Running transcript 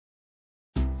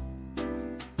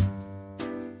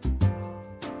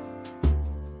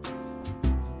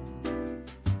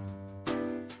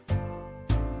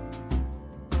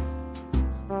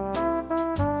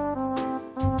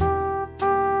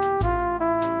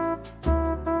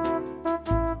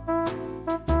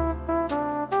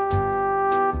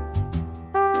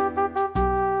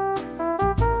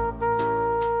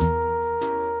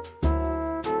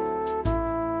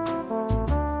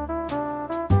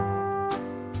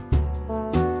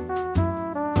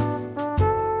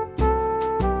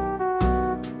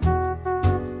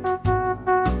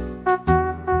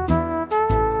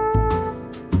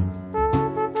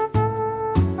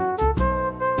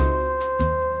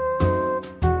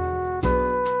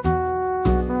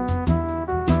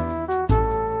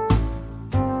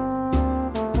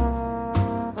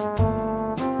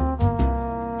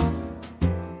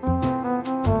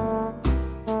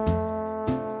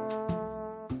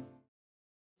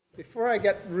Before I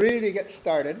really get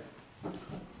started,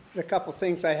 a couple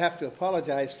things I have to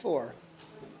apologize for.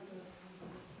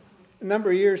 A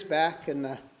number of years back in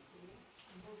the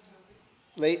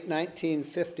late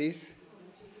 1950s,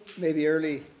 maybe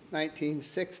early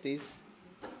 1960s,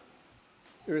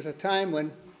 there was a time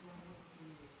when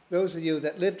those of you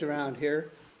that lived around here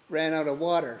ran out of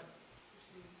water.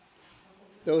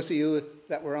 Those of you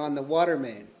that were on the water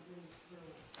main.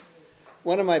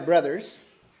 One of my brothers,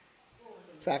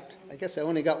 in fact, I guess I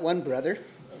only got one brother,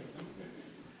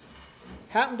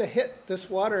 happened to hit this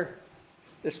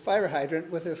fire hydrant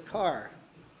with his car.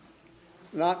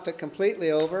 Knocked it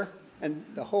completely over, and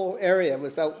the whole area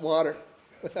was without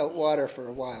water for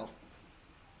a while.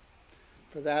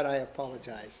 For that, I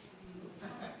apologize.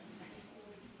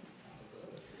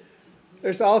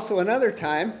 There's also another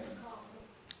time.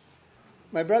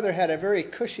 My brother had a very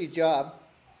cushy job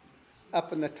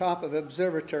up on the top of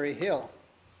Observatory Hill.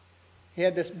 He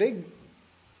had this big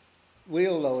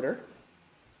wheel loader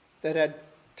that had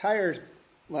tires,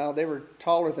 well, they were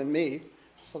taller than me,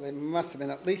 so they must have been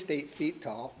at least 8 feet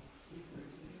tall.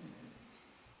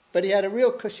 But he had a real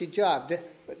cushy job.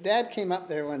 But Dad came up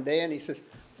there one day and he says,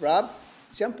 "Rob,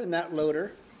 jump in that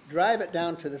loader, drive it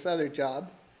down to this other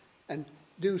job, and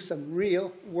do some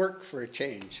real work for a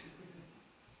change."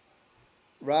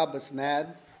 Rob was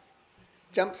mad,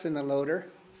 jumps in the loader,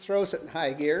 throws it in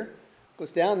high gear,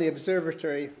 goes down the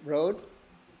observatory road,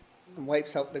 and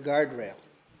wipes out the guardrail,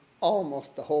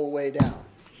 almost the whole way down.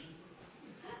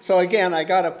 So again, I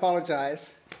got to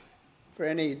apologize for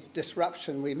any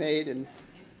disruption we made and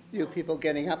you people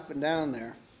getting up and down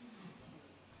there.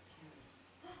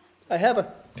 I have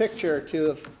a picture or two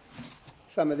of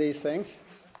some of these things.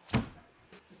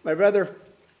 My brother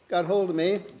got hold of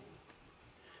me. He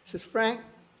says, "Frank,"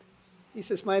 he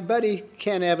says, "my buddy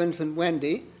Ken Evans and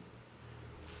Wendy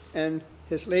and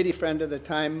his lady friend at the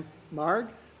time, Marg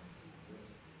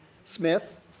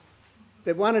Smith,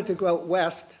 they wanted to go out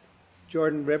west,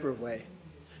 Jordan River way.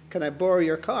 Can I borrow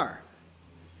your car?"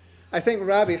 I think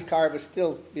Robbie's car was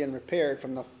still being repaired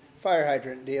from the fire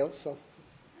hydrant deal, so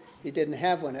he didn't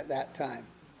have one at that time.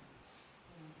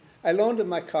 I loaned him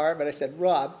my car, but I said,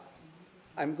 "Rob,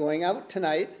 I'm going out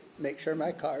tonight. Make sure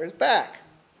my car is back."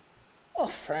 "Oh,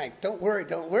 Frank, don't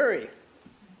worry.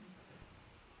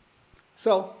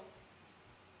 So,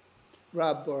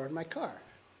 Rob borrowed my car.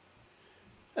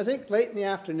 I think late in the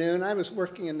afternoon, I was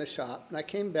working in the shop, and I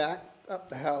came back up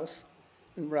the house,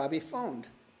 and Robbie phoned.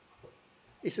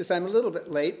 He says, "I'm a little bit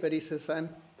late," but he says,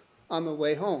 "I'm on my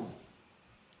way home."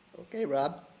 "Okay,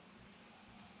 Rob."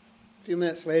 A few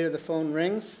minutes later, the phone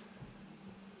rings.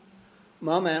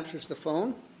 Mom answers the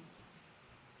phone.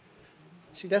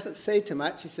 She doesn't say too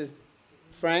much. She says,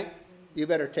 "Frank, you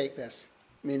better take this,"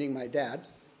 meaning my dad.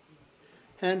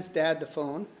 Hands Dad the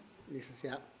phone. And he says,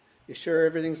 "Yeah." "You sure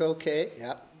everything's okay?"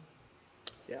 "Yeah."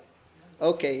 "Yeah."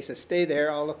 "Okay," he says, "stay there.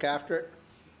 I'll look after it.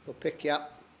 We'll pick you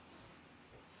up."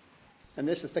 And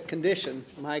this is the condition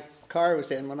my car was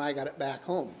in when I got it back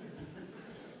home.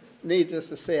 Needless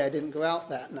to say, I didn't go out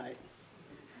that night.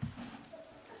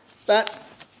 But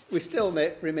we still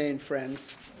remained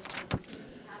friends.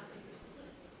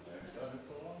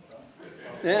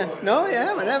 Yeah, no, you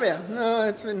haven't, have you? No,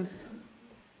 it's been...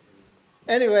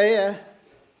 Anyway, a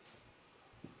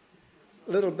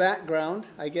little background,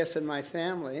 I guess, in my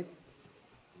family,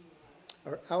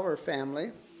 or our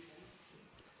family.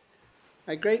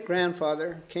 My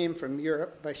great-grandfather came from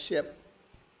Europe by ship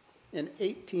in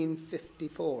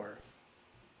 1854.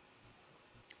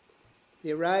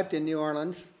 He arrived in New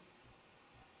Orleans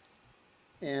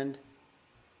and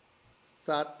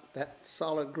thought that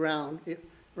solid ground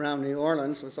around New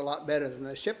Orleans was a lot better than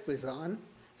the ship was on,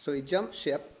 so he jumped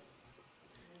ship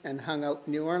and hung out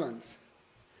in New Orleans.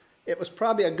 It was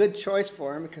probably a good choice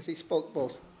for him because he spoke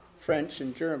both French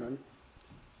and German.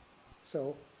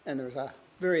 And there was a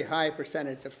very high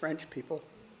percentage of French people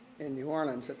in New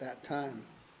Orleans at that time.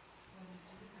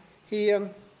 He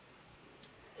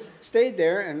stayed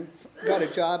there and got a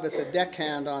job as a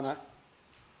deckhand on a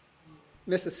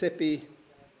Mississippi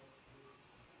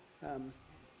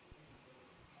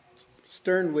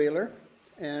stern wheeler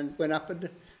and went up and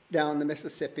down the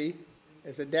Mississippi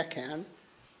as a deckhand,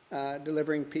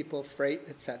 delivering people freight,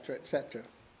 etc., etc.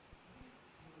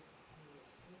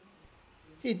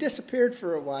 He disappeared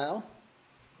for a while,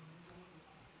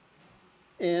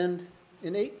 and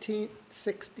in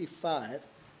 1865,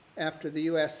 after the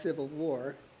U.S. Civil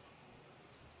War,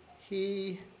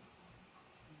 he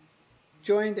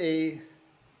joined a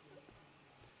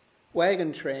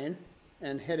wagon train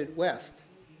and headed west.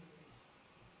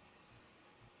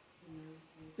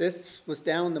 This was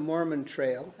down the Mormon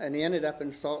Trail, and he ended up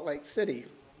in Salt Lake City.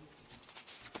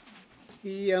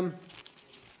 He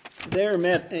there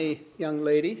met a young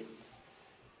lady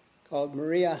called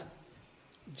Maria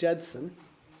Judson,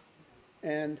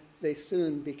 and they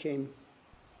soon became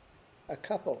a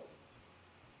couple.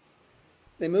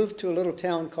 They moved to a little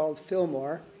town called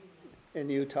Fillmore in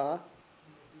Utah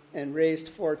and raised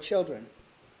 4 children.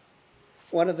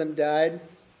 One of them died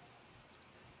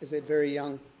as a very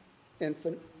young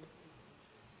infant,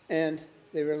 and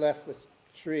they were left with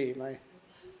 3.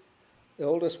 The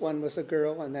oldest one was a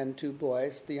girl, and then 2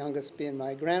 boys, the youngest being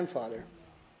my grandfather,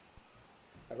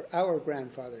 or our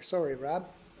grandfather. Sorry, Rob.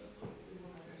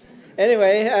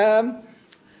 Anyway,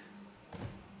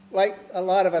 like a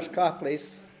lot of us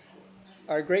Copleys,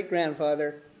 our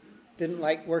great-grandfather didn't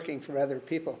like working for other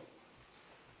people.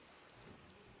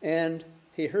 And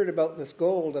he heard about this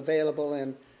gold available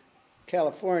in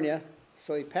California,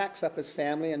 so he packs up his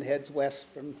family and heads west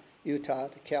from Utah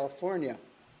to California.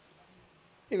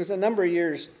 He was a number of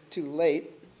years too late.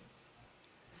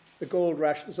 The gold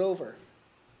rush was over.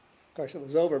 Of course, it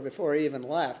was over before he even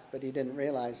left, but he didn't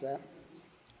realize that.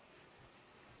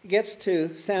 He gets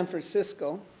to San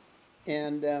Francisco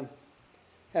and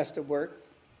has to work,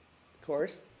 of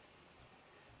course.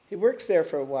 He works there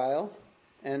for a while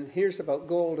and hears about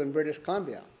gold in British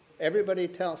Columbia. Everybody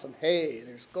tells him, hey,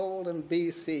 there's gold in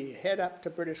BC, head up to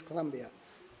British Columbia.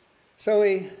 So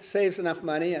he saves enough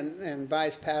money and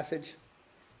buys passage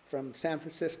from San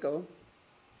Francisco.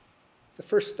 The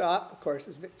first stop, of course,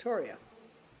 is Victoria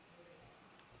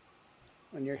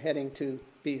when you're heading to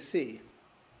BC.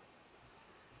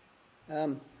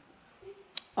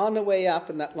 On the way up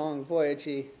in that long voyage,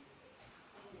 he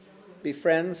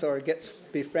befriends or gets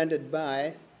befriended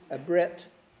by a Brit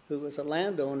who was a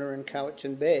landowner in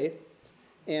Cowichan Bay,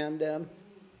 and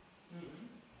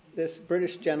this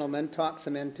British gentleman talks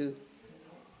him into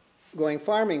going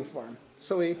farming for him.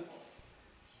 So he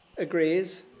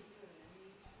agrees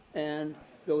and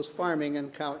goes farming in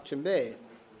Cowichan Bay.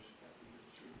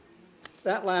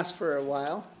 That lasts for a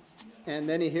while, and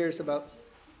then he hears about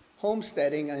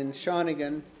homesteading in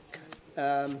Shawnigan,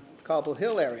 Cobble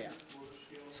Hill area.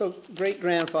 So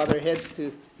great-grandfather heads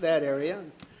to that area,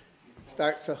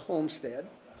 starts a homestead,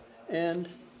 and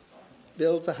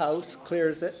builds a house,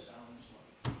 clears it.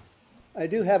 I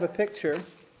do have a picture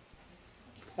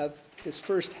of his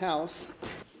first house.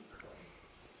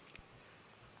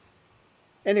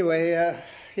 Anyway,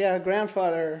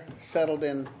 grandfather settled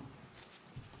in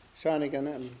Shawnigan,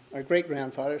 and our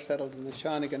great-grandfather settled in the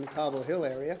Shawnigan Cobble Hill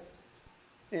area,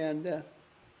 and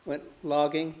went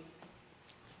logging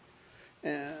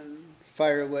and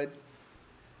firewood.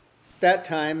 That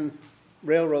time,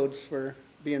 railroads were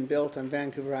being built on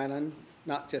Vancouver Island,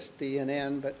 not just the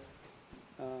N, but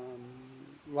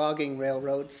logging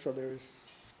railroads, so there was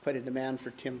quite a demand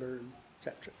for timber,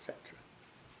 etc., etc.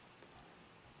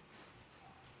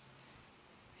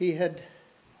 He had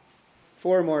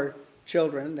 4 more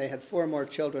children. They had 4 more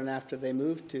children after they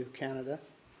moved to Canada,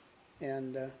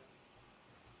 and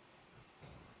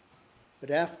but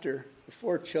after the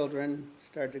 4 children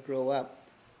started to grow up,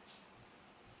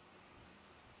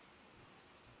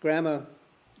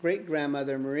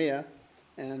 great-grandmother Maria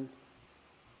and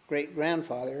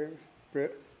great-grandfather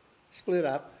split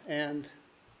up, and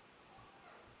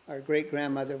our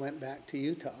great-grandmother went back to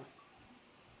Utah.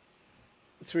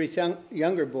 The 3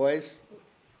 younger boys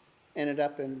ended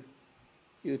up in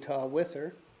Utah with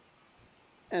her,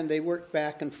 and they worked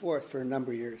back and forth for a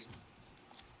number of years.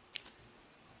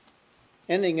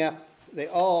 They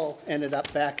all ended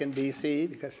up back in BC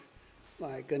because,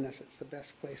 my goodness, it's the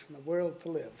best place in the world to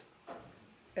live,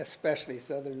 especially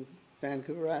southern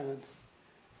Vancouver Island.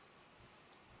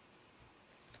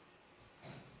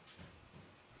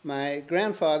 My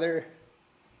grandfather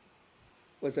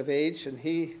was of age, and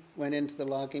he went into the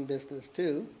logging business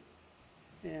too,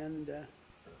 and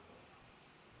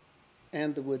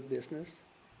the wood business.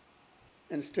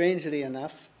 And strangely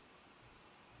enough,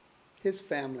 his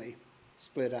family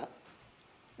split up,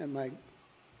 and my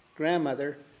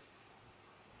grandmother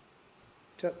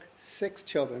took 6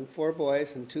 children, 4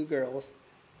 boys and 2 girls,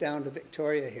 down to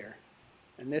Victoria here.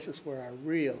 And this is where our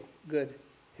real good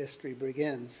history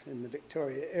begins, in the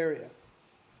Victoria area.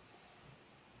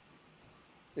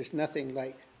 There's nothing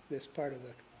like this part of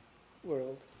the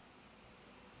world.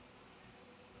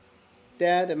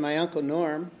 Dad and my Uncle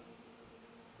Norm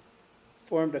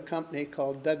formed a company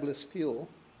called Douglas Fuel,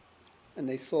 and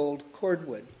they sold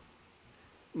cordwood,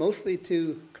 mostly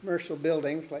to commercial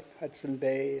buildings like Hudson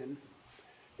Bay and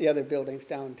the other buildings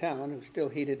downtown, who still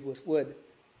heated with wood.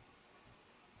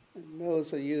 And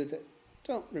those of you that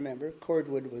don't remember,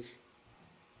 cordwood was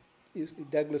usually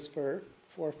Douglas fir,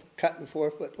 cut in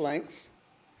 4-foot lengths,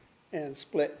 and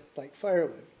split like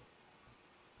firewood.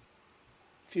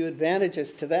 A few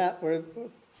advantages to that were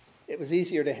it was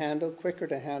easier to handle, quicker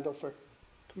to handle for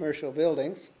commercial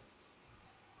buildings,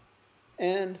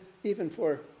 and even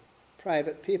for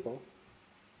private people.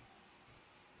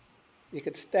 You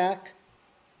could stack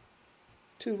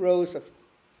 2 rows of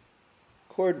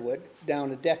cordwood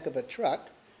down a deck of a truck,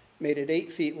 made it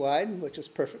 8 feet wide, which is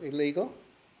perfectly legal.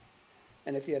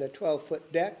 And if you had a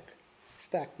 12-foot deck,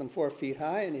 stack them 4 feet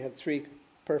high, and you had 3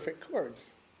 perfect cords.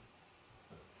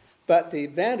 But the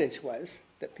advantage was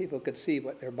that people could see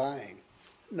what they're buying,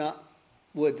 not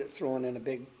wood that's thrown in a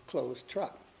big closed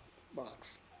truck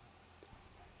box.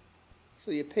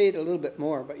 So you paid a little bit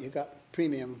more, but you got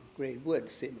premium grade wood,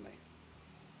 seemingly.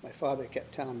 My father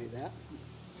kept telling me that.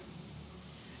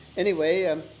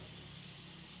 Anyway,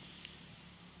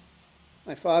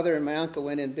 my father and my uncle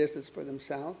went in business for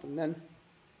themselves, and then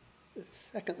the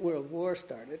Second World War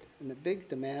started, and the big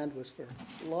demand was for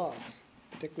logs,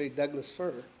 particularly Douglas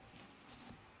fir.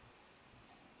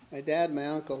 My dad and my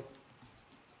uncle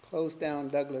closed down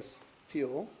Douglas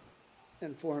Fuel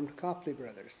and formed Copley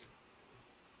Brothers.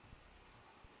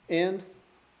 And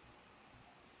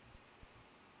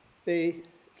they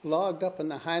logged up in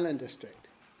the Highland District,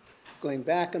 going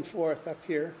back and forth up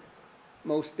here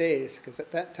most days, because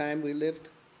at that time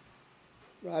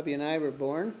Robbie and I were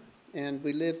born, and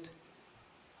we lived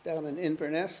down in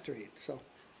Inverness Street. So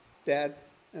Dad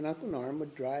and Uncle Norm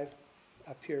would drive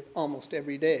up here almost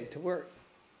every day to work,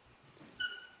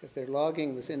 because their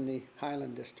logging was in the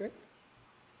Highland District.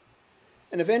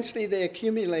 And eventually they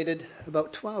accumulated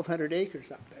about 1,200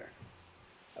 acres up there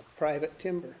of private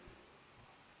timber.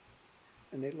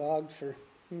 And they logged for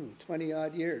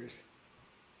 20-odd years.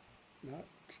 Not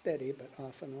steady, but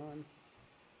off and on.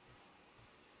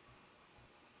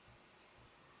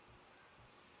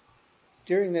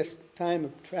 During this time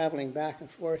of traveling back and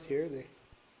forth here, they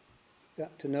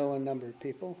got to know a number of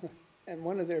people. And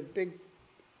one of their big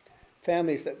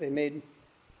families that they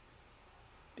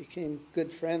became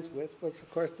good friends with was, of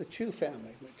course, the Chew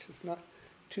family, which is not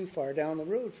too far down the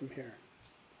road from here.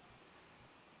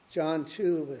 John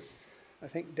Chew was, I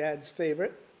think, Dad's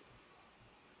favorite.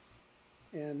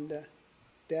 And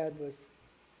Dad was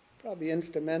probably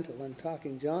instrumental in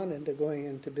talking John into going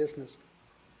into business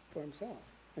for himself,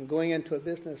 and going into a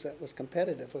business that was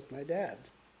competitive with my dad.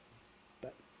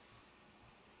 But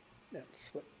that's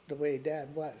the way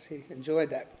Dad was. He enjoyed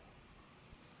that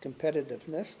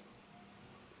competitiveness,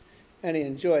 and he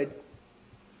enjoyed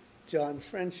John's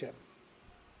friendship.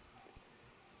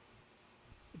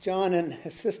 John and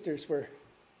his sisters were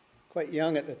quite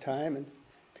young at the time, and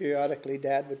periodically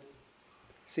Dad would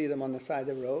see them on the side of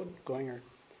the road going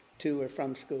to or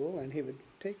from school, and he would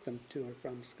take them to or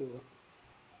from school.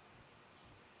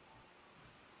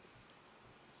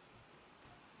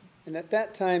 And at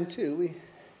that time, too,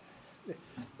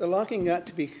 the logging got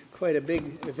to be quite a big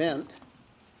event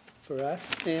for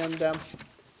us, and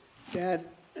Dad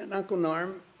and Uncle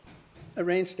Norm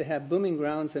arranged to have booming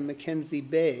grounds in Mackenzie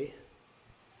Bay,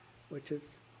 which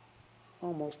is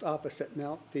almost opposite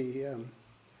the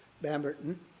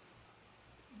Bamberton.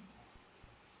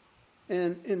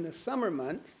 And in the summer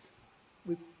months,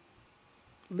 we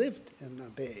lived in the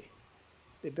bay.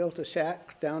 They built a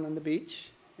shack down on the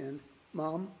beach, and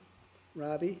Mom,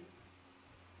 Robbie,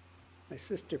 my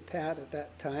sister Pat at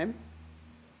that time,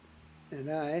 and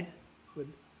I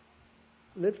would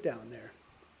live down there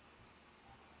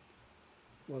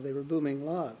while they were booming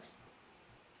logs.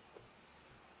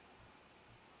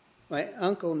 My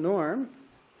Uncle Norm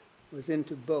was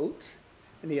into boats,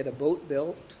 and he had a boat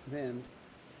built, and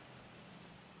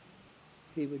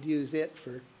he would use it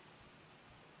for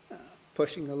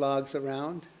pushing the logs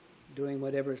around, doing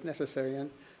whatever is necessary,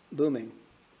 and booming,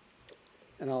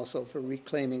 and also for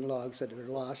reclaiming logs that were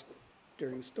lost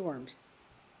during storms.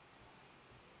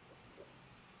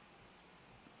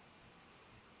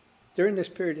 During this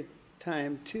period of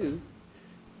time, too,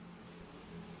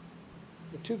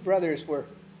 the two brothers were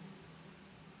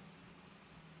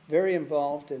very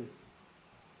involved in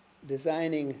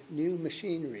designing new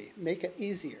machinery, make it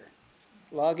easier.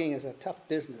 Logging is a tough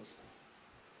business.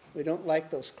 We don't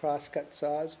like those cross-cut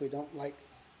saws. We don't like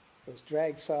those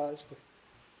drag saws.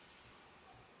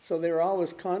 So they were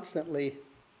always constantly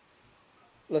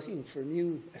looking for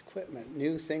new equipment,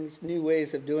 new things, new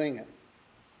ways of doing it.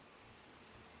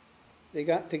 They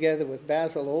got together with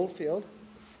Basil Oldfield,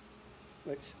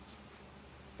 which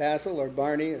Basil, or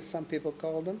Barney as some people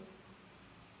called him,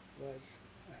 was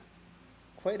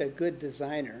quite a good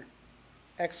designer.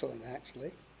 Excellent,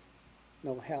 actually.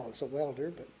 No hell as a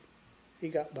welder, but he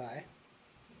got by.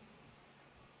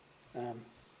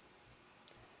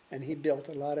 And he built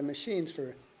a lot of machines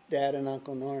for Dad and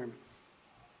Uncle Norm.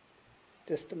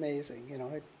 Just amazing, you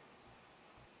know.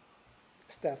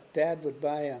 Stuff. Dad would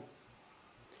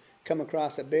come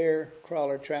across a bear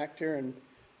crawler tractor, and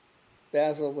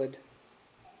Basil would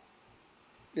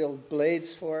build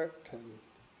blades for it, and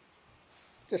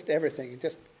just everything.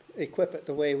 Just equip it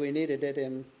the way we needed it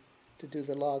to do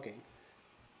the logging.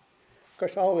 Of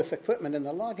course, all this equipment in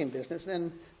the logging business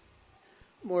then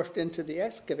morphed into the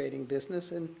excavating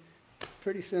business, and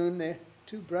pretty soon the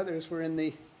two brothers were in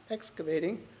the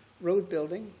excavating, road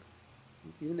building,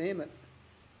 you name it,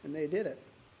 and they did it.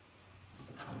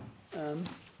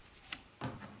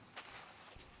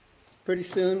 Pretty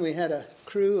soon we had a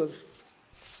crew of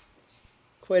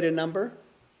quite a number.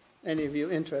 Any of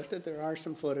you interested, there are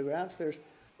some photographs. There's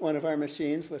one of our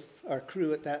machines with our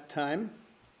crew at that time.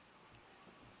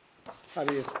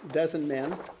 Probably a dozen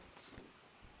men,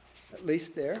 at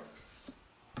least there.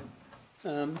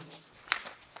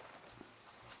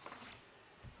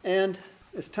 And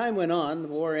as time went on, the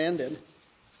war ended,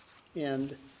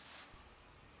 and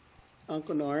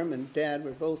Uncle Norm and Dad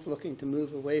were both looking to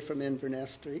move away from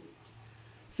Inverness Street.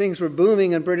 Things were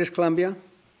booming in British Columbia.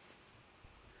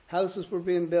 Houses were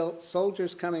being built,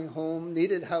 soldiers coming home,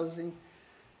 needed housing.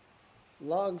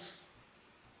 Logs,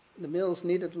 the mills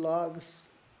needed logs.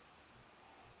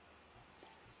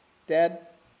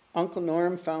 Uncle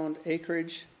Norm found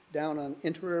acreage down on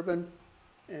Interurban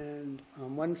and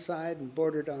on one side and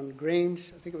bordered on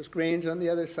Grange. I think it was Grange on the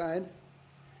other side.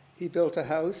 He built a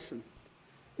house. And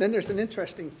then there's an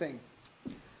interesting thing.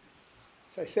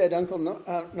 As I said, Uncle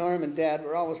Norm and Dad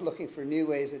were always looking for new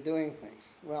ways of doing things.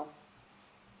 Well,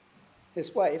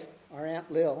 his wife, our Aunt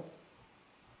Lil,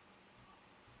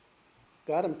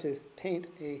 got him to paint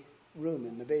a room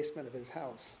in the basement of his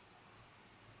house.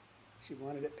 She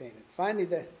wanted it painted. Finally,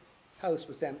 the house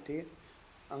was empty.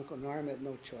 Uncle Norm had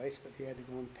no choice, but he had to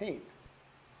go and paint.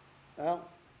 Well,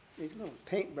 these little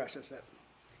paintbrushes that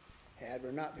he had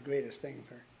were not the greatest thing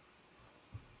for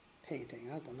painting.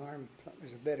 Uncle Norm thought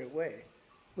there's a better way.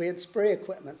 We had spray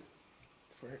equipment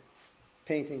for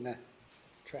painting the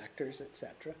tractors,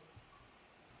 etc.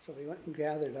 So we went and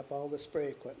gathered up all the spray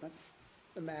equipment,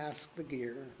 the mask, the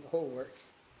gear, the whole works,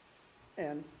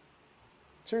 and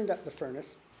turned up the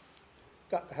furnace,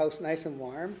 got the house nice and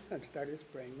warm, and started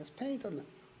spraying this paint on the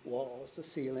walls, the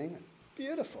ceiling, and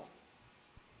beautiful.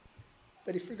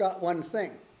 But he forgot one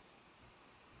thing.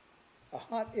 A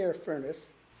hot air furnace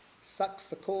sucks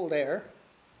the cold air,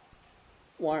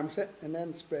 warms it, and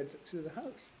then spreads it through the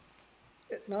house.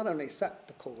 It not only sucked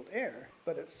the cold air,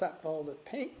 but it sucked all the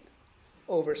paint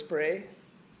overspray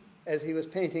as he was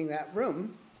painting that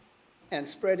room and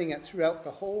spreading it throughout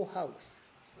the whole house.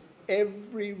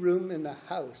 Every room in the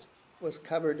house was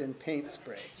covered in paint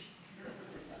spray.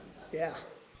 Yeah.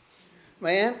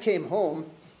 My aunt came home,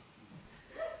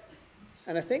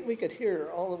 and I think we could hear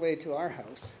her all the way to our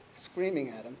house screaming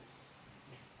at him.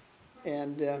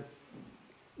 And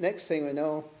next thing we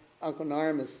know, Uncle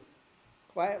Norm is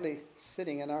quietly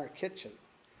sitting in our kitchen.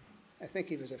 I think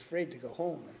he was afraid to go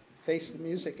home and face the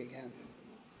music again.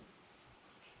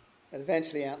 But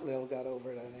eventually Aunt Lil got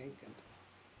over it, I think. And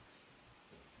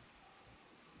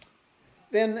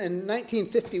then in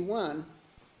 1951,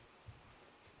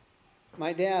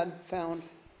 my dad found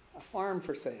a farm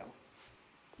for sale,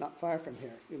 not far from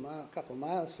here, a couple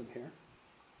miles from here.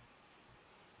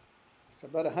 It's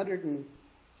about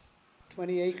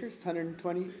 120 acres,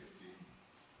 120,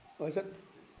 was it?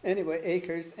 Anyway,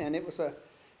 acres, and it was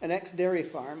an ex-dairy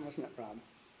farm, wasn't it, Rob?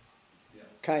 Yeah.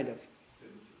 Kind of.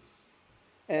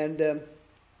 And,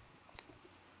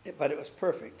 but it was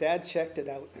perfect. Dad checked it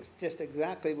out. It's just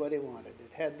exactly what he wanted.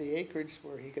 It had the acreage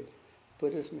where he could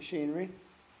put his machinery.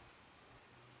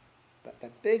 But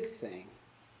the big thing,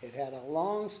 it had a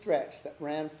long stretch that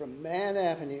ran from Mann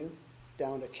Avenue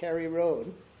down to Kerry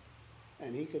Road,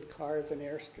 and he could carve an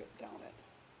airstrip down it.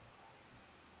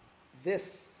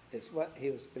 This is what he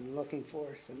has been looking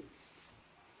for since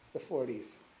the 40s.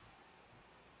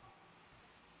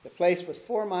 The place was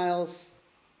 4 miles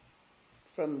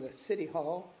from the city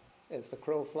hall as the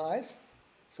crow flies,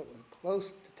 so it was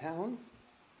close to town.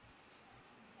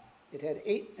 It had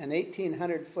an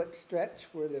 1,800-foot stretch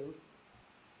where the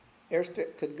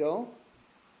airstrip could go.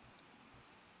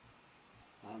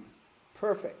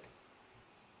 Perfect.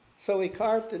 So we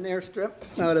carved an airstrip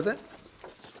out of it,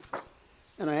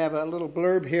 and I have a little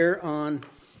blurb here on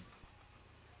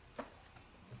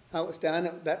how it was done.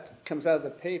 That comes out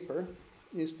of the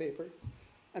newspaper.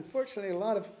 Unfortunately, a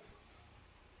lot of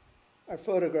our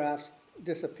photographs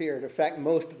disappeared. In fact,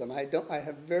 most of them. I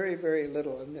have very, very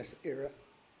little in this era.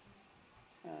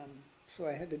 So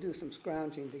I had to do some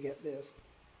scrounging to get this.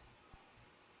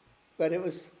 But it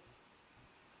was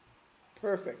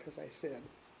perfect, as I said.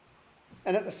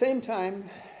 And at the same time,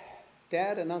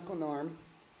 Dad and Uncle Norm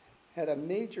had a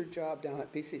major job down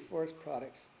at BC Forest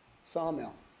Products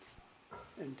sawmill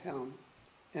in town.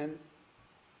 And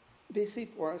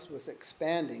BC Forest was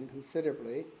expanding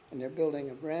considerably, and they're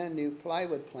building a brand new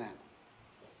plywood plant.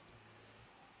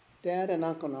 Dad and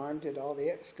Uncle Norm did all the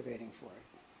excavating for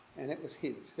it, and it was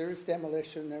huge. There was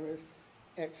demolition, there was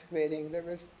excavating, there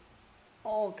was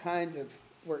all kinds of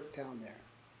work down there.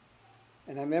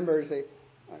 And I remember I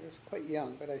was quite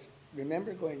young, but I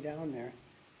remember going down there,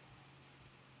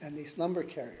 and these lumber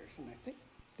carriers, and I think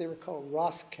they were called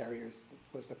Ross carriers,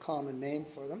 was the common name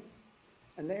for them.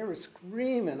 And they were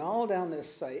screaming all down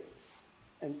this site.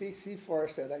 And BC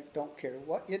Forest said, I don't care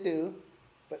what you do,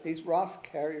 but these Ross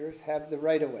carriers have the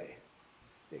right of way,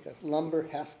 because lumber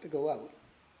has to go out.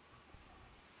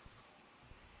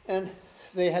 And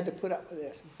they had to put up with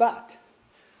this. But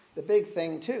the big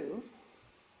thing, too,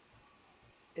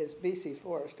 is BC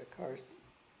Forest, of course,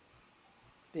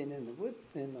 being in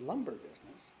the lumber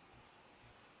business.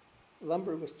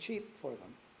 Lumber was cheap for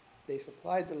them. They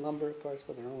supplied the lumber, of course,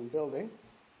 for their own building.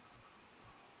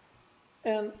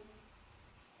 And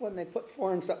when they put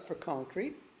forms up for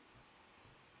concrete,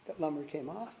 that lumber came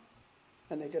off,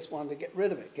 and they just wanted to get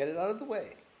rid of it, get it out of the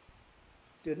way.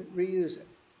 Didn't reuse it.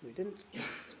 We didn't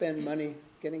spend money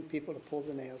getting people to pull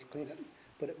the nails, clean it,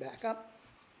 put it back up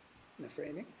in the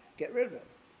framing, get rid of it.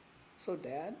 So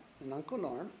Dad and Uncle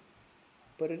Norm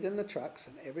put it in the trucks,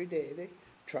 and every day they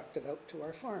trucked it out to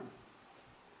our farm.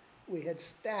 We had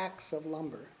stacks of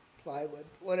lumber, plywood,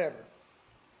 whatever.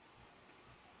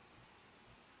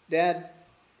 Dad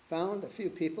found a few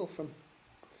people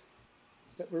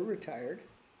that were retired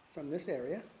from this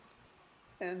area,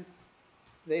 and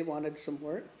they wanted some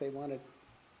work. They wanted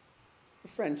a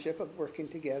friendship of working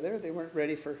together. They weren't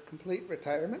ready for complete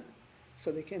retirement,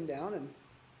 so they came down, and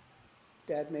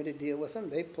Dad made a deal with them.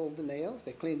 They pulled the nails,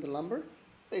 they cleaned the lumber,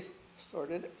 they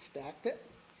sorted it, stacked it.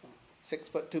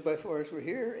 6-foot 2x4s were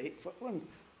here, 8-foot one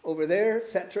over there,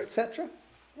 etc.,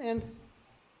 and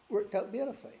worked out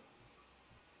beautifully.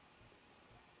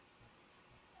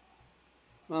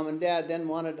 Mom and Dad then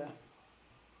wanted a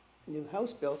new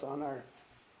house built on our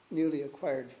newly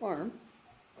acquired farm,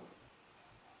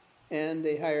 and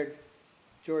they hired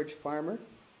George Farmer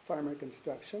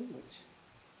Construction, which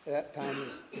at that time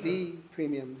was the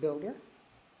premium builder,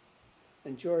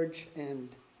 and George and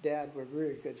Dad were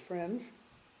very good friends.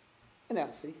 And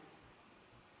Elsie.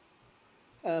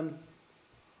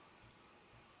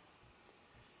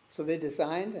 So they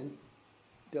designed and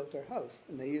built our house,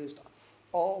 and they used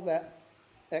all that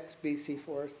ex-BC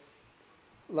Forest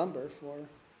lumber for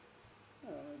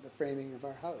the framing of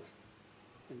our house.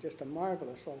 And just a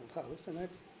marvelous old house, and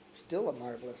it's still a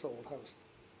marvelous old house,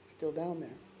 still down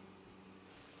there.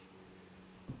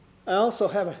 I also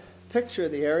have a picture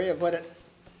of the area of what it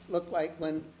looked like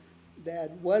when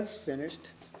Dad was finished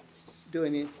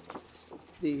doing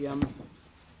the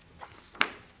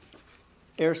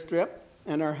airstrip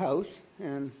and our house,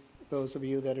 and those of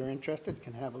you that are interested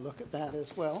can have a look at that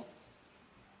as well.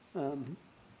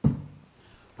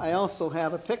 I also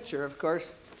have a picture, of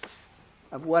course,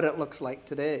 of what it looks like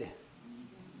today.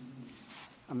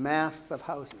 A mass of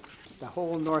houses. The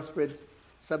whole Northridge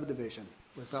subdivision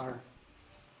was our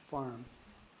farm.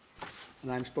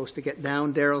 And I'm supposed to get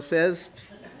down, Darryl says.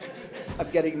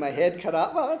 I'm getting my head cut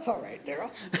off. Well, that's all right,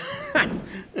 Darryl.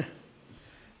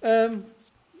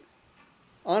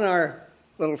 On our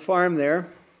little farm there,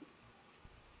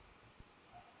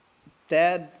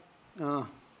 Dad,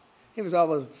 he was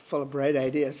always full of bright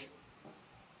ideas.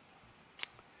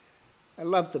 I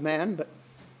loved the man, but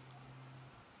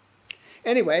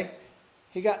anyway,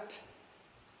 he got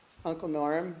Uncle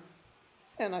Norm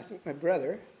and I think my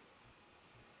brother,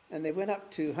 and they went up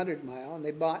to 100 Mile and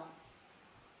they bought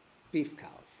beef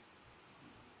cows.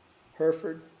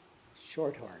 Hereford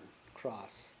Shorthorn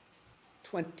cross.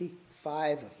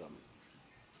 25 of them.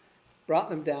 Brought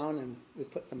them down and we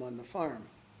put them on the farm.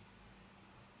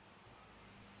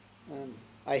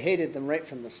 I hated them right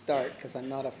from the start because I'm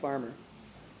not a farmer.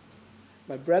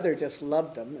 My brother just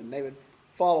loved them, and they would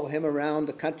follow him around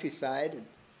the countryside.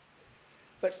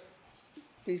 But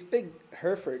these big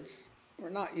Herefords were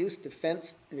not used to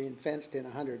being fenced in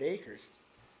 100 acres.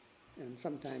 And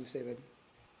sometimes they would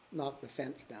knock the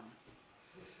fence down.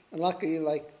 And luckily,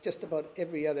 like just about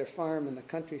every other farm in the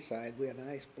countryside, we had a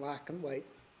nice black and white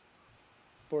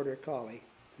border collie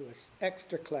who was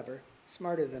extra clever,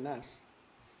 smarter than us.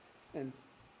 And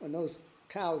when those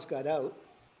cows got out,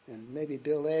 and maybe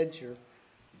Bill Edge or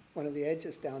one of the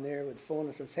Edges down there would phone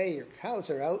us and say, hey, your cows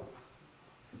are out.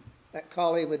 That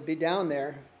collie would be down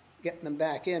there getting them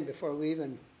back in before we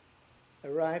even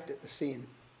arrived at the scene.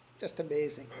 Just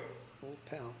amazing, old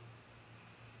pal.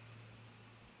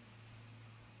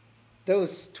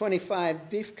 Those 25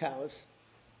 beef cows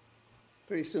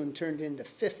pretty soon turned into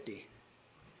 50.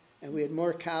 And we had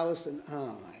more cows than,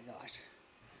 oh my gosh.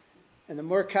 And the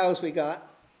more cows we got,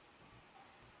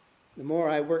 the more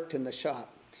I worked in the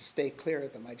shop to stay clear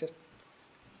of them.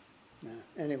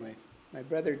 Anyway, my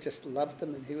brother just loved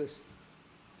them, and he was...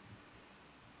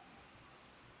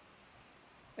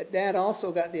 But Dad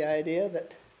also got the idea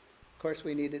that, of course,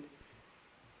 we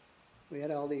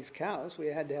had all these cows, we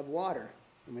had to have water,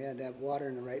 and we had to have water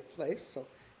in the right place, so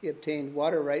he obtained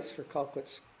water rights for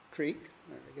Colquitt's Creek,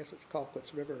 or I guess it's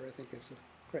Colquitt's River, I think is the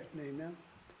correct name now.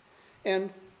 And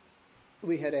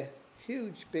we had a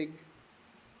huge, big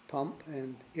pump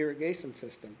and irrigation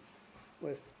system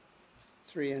with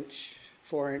 3-inch,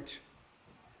 4-inch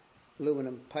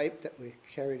aluminum pipe that we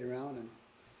carried around and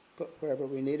put wherever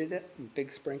we needed it, and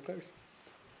big sprinklers.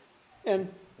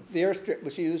 And the airstrip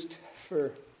was used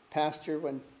for pasture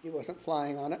when he wasn't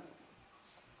flying on it.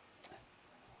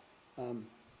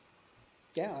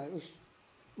 It was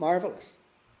marvelous.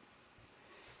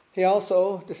 He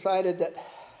also decided that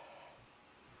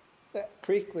that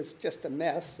creek was just a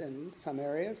mess in some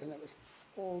areas, and it was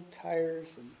old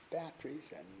tires and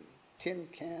batteries and tin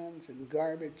cans and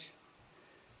garbage.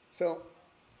 So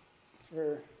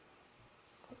for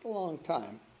quite a long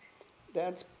time,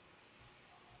 Dad's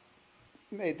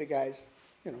made the guys,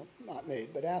 not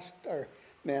made, but asked our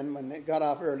men when they got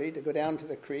off early to go down to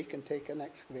the creek and take an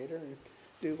excavator and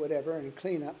do whatever and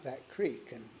clean up that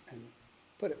creek and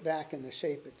put it back in the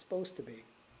shape it's supposed to be.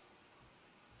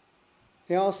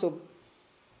 He also,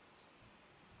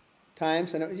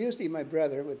 times, and it was usually my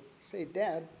brother would say,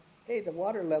 Dad, hey, the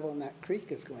water level in that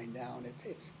creek is going down.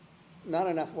 It's not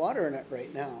enough water in it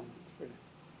right now for the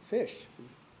fish.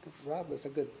 Rob was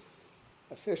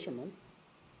a fisherman.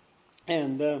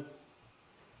 And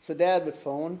so Dad would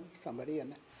phone somebody,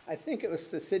 and I think it was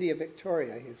the city of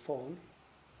Victoria he'd phone,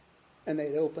 and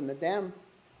they'd open the dam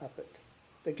up at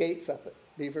the gates up at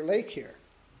Beaver Lake here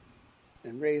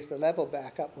and raise the level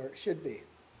back up where it should be.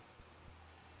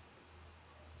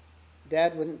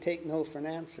 Dad wouldn't take no for an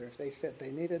answer if they said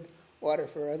they needed water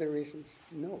for other reasons.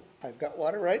 No, I've got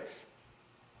water rights.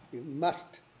 You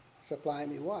must supply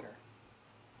me water.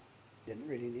 Didn't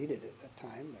really need it at the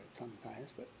time, or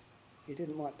sometimes, but he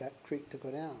didn't want that creek to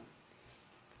go down.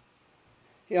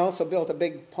 He also built a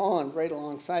big pond right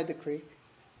alongside the creek,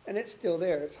 and it's still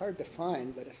there. It's hard to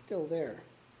find, but it's still there.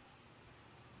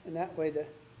 And that way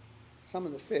some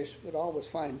of the fish would always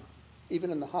find, even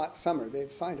in the hot summer,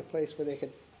 they'd find a place where they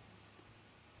could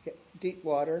get deep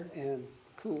water and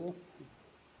cool.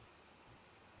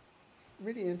 It's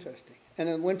really interesting. And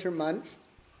in winter months,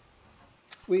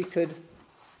 we could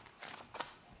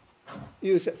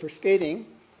use it for skating.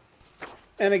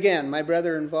 And again, my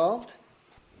brother involved,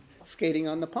 skating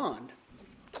on the pond.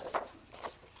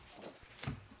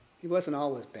 He wasn't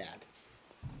always bad.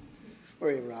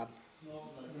 Were you, Rob? No.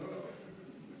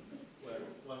 Well,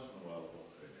 once in a while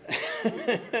we'll say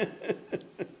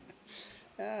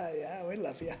that. Yeah, we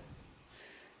love you.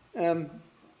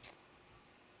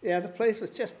 The place was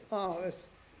just,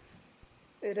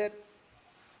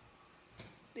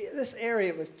 this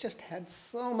area had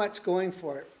so much going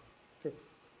for it, for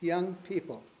young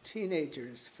people,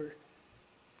 teenagers,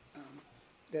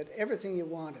 that everything you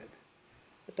wanted.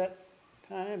 At that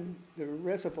time, the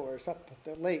reservoirs up at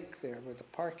the lake there where the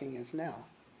parking is now,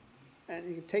 and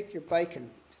you could take your bike and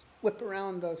whip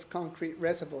around those concrete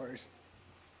reservoirs.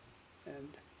 And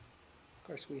of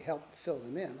course we helped fill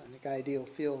them in. I think Ideal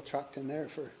Fuel trucked in there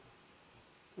for,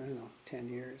 10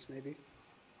 years maybe.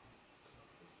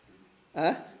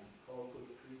 Huh?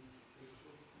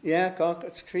 Yeah,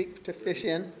 Colquitt's Creek to fish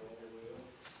in.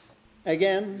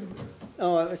 Again, it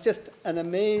was just an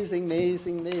amazing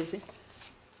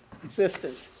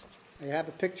existence. I have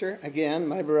a picture, again,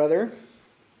 my brother,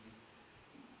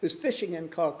 who's fishing in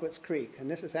Colquitt's Creek, and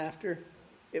this is after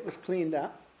it was cleaned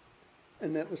up,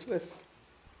 and that was with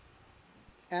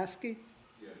Askey?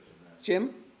 Yeah,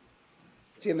 Jim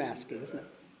Askey, isn't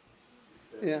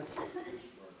it?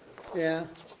 Yeah.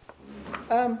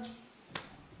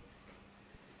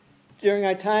 During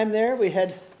our time there, we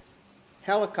had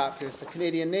helicopters. The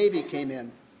Canadian Navy came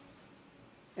in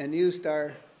and used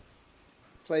our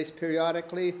place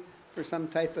periodically for some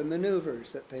type of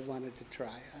maneuvers that they wanted to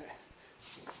try.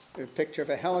 There's a picture of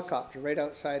a helicopter right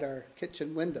outside our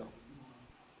kitchen window.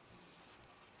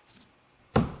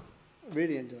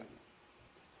 Really enjoying it.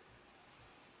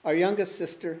 Our youngest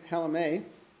sister, Helen May,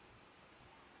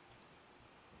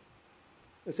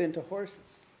 was into horses.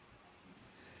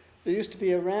 There used to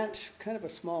be a ranch, kind of a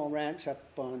small ranch up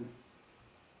on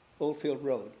Oldfield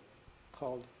Road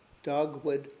called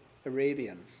Dogwood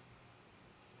Arabians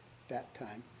that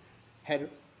time. Had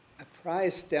a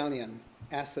prize stallion,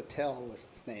 Acetel was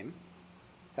his name.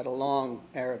 Had a long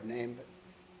Arab name,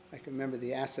 but I can remember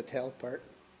the Acetel part.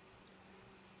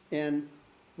 And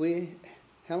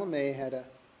Helen May had a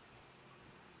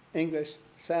English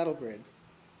saddlebred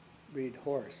breed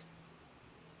horse.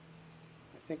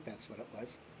 I think that's what it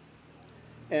was.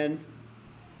 And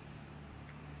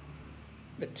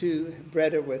the two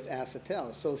bred her with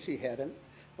Acetel, so she had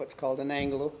what's called an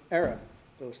Anglo-Arab.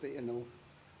 Those that you know,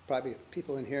 probably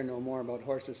people in here know more about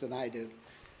horses than I do.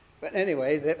 But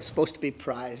anyway, that was supposed to be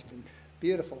prized and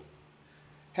beautiful.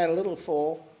 Had a little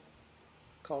foal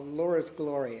called Laura's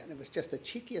Glory, and it was just the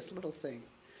cheekiest little thing.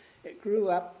 It grew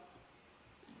up.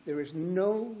 There was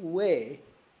no way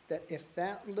that if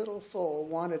that little foal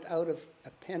wanted out of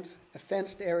a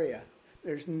fenced area,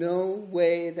 there's no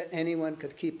way that anyone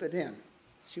could keep it in.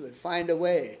 She would find a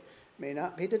way. May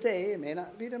not be today, it may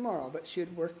not be tomorrow, but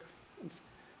she'd work and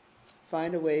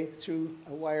find a way through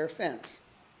a wire fence.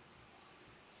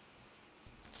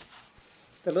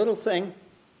 The little thing,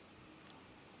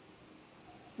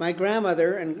 my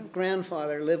grandmother and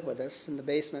grandfather lived with us in the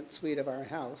basement suite of our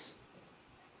house.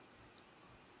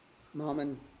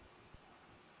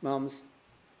 Mom's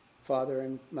father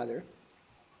and mother.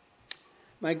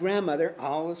 My grandmother,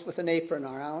 always with an apron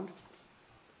around,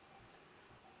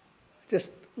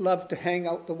 just loved to hang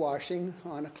out the washing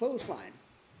on a clothesline.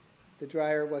 The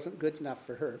dryer wasn't good enough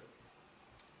for her.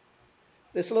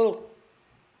 This little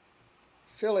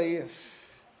filly of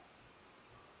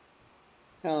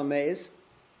Helen May's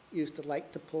used to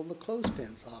like to pull the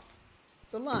clothespins off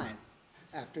the line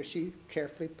after she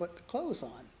carefully put the clothes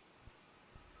on.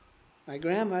 My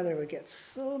grandmother would get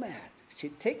so mad.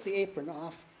 She'd take the apron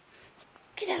off.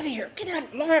 Get out of here, get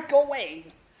out, Laura, go away,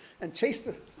 and chase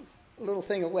the little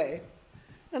thing away.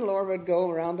 And Laura would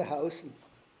go around the house, and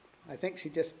I think she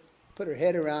just put her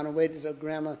head around and waited until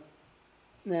Grandma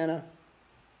Nana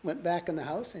went back in the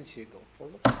house, and she'd go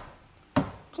pull the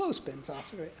clothespins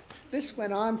off. This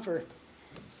went on for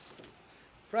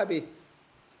probably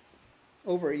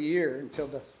over a year until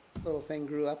the little thing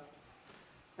grew up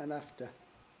enough to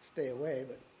stay away,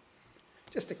 but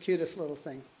just the cutest little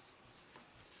thing.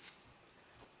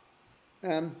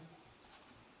 There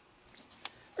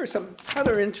are some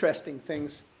other interesting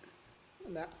things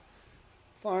on that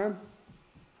farm.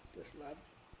 Just love.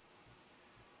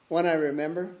 One I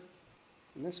remember,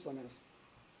 and this one is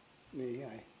me.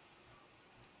 I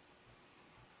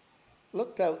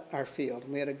looked out our field,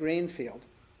 and we had a grain field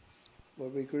where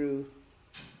we grew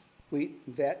wheat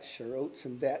and vetch, or oats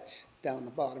and vetch, down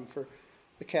the bottom for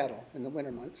the cattle in the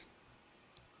winter months.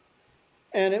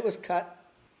 And it was cut,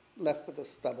 left with the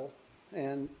stubble,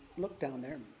 and looked down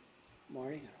there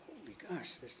morning, and holy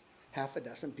gosh, there's half a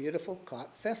dozen beautiful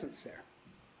caught pheasants there.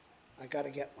 I got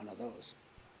to get one of those.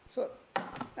 So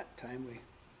at that time,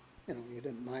 you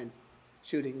didn't mind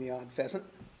shooting the odd pheasant.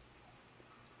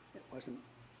 It wasn't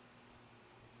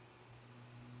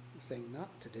a thing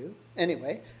not to do.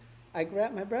 Anyway, my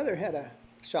brother had a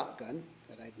shotgun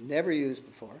that I'd never used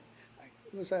before.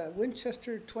 It was a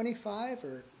Winchester 25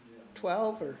 or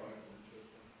 12 or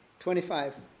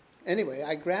 25. Anyway,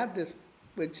 I grabbed his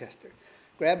Winchester,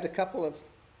 grabbed a couple of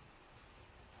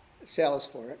shells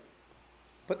for it,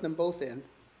 put them both in,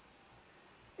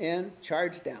 and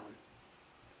charged down.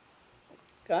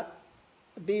 Got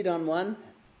a bead on one,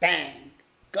 bang,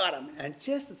 got him. And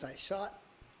just as I shot,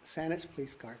 the Saanich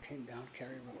police car came down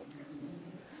Cary Road.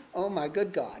 Oh my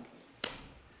good God.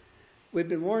 We'd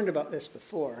been warned about this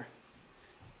before,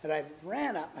 and I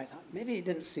ran up. I thought maybe he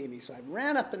didn't see me, so I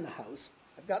ran up in the house.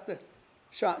 I've got the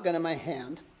shotgun in my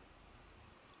hand.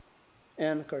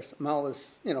 And of course, I'm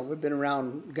always, we've been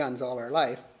around guns all our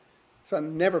life, so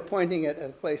I'm never pointing it at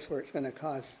a place where it's going to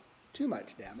cause too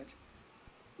much damage.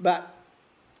 But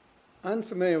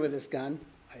unfamiliar with this gun,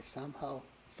 I somehow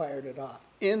fired it off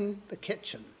in the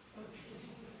kitchen.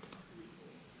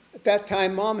 At that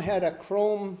time, Mom had a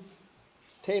chrome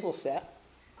table set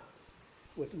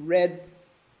with red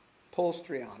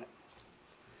upholstery on it.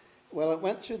 Well, it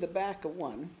went through the back of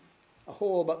one, a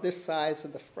hole about this size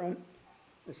of the front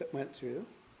as it went through.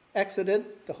 Exited,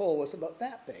 the hole was about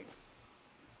that big.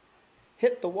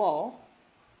 Hit the wall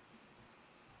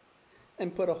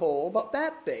and put a hole about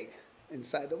that big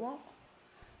inside the wall.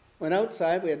 Went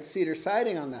outside, we had cedar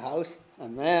siding on the house,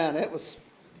 and man, it was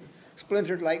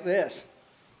splintered like this.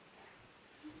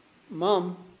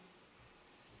 Mom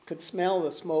could smell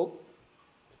the smoke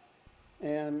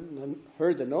and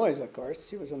heard the noise, of course.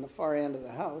 She was on the far end of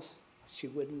the house. she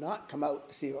would not come out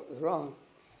to see what was wrong.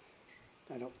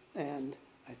 And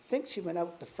I think she went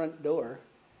out the front door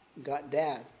and got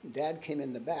Dad. Dad came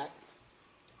in the back.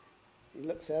 He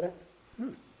looks at it.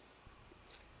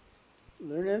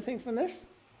 Learn anything from this?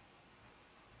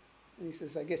 And he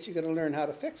says, I guess you're going to learn how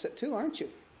to fix it too, aren't you?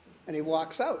 And he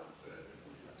walks out,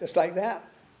 just like that.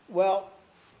 Well,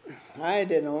 I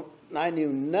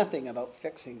knew nothing about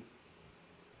fixing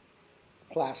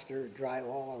plaster,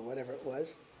 drywall, or whatever it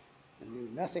was. I knew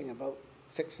nothing about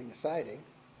fixing a siding.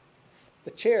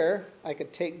 The chair I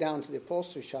could take down to the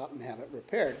upholstery shop and have it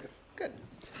repaired. Good.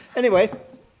 Anyway,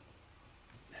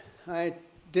 I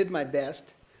did my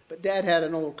best, but Dad had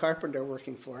an old carpenter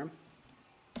working for him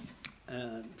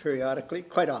periodically,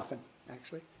 quite often,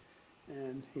 actually.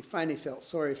 And he finally felt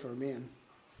sorry for me and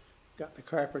got the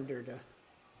carpenter to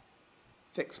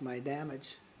fix my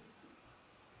damage.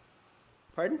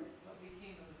 Pardon? What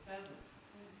became of the pheasant?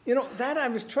 You know, that I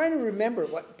was trying to remember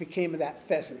what became of that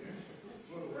pheasant.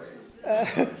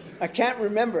 I can't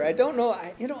remember. I don't know.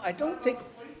 I don't think.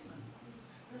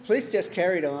 Police just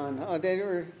carried on. Oh, they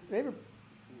were.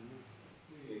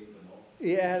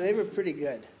 Yeah, they were pretty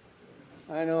good.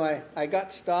 I know. I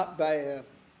got stopped by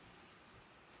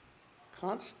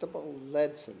Constable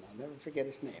Ledson. I'll never forget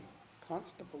his name.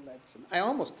 Constable Ledson. I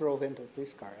almost drove into a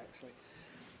police car, actually.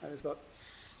 I was about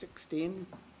 16,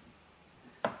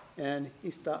 and he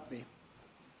stopped me.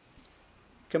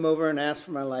 Come over and asked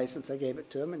for my license. I gave it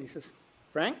to him, and he says,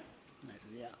 Frank? And I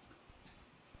said, yeah.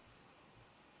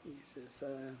 He says,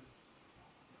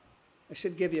 I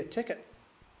should give you a ticket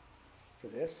for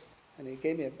this. And he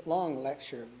gave me a long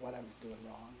lecture of what I was doing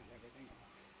wrong and everything.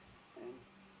 And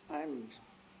I'm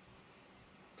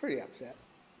pretty upset.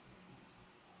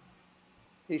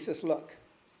 He says, look,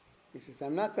 he says,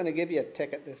 I'm not going to give you a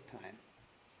ticket this time.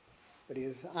 But he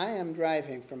says, I am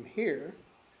driving from here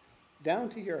down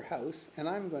to your house, and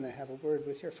I'm going to have a word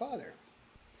with your father.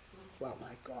 Well,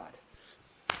 my God.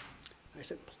 I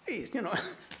said, please,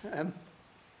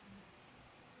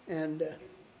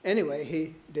 anyway,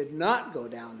 he did not go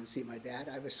down and see my dad.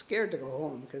 I was scared to go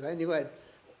home because I knew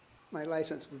my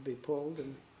license would be pulled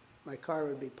and my car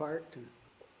would be parked and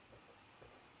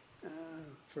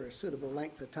for a suitable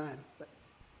length of time. But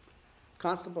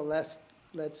Constable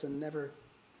Ledson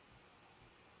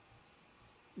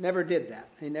never did that.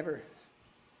 He never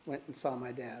went and saw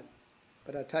my dad.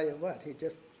 But I tell you what, he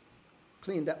just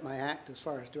cleaned up my act as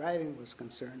far as driving was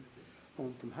concerned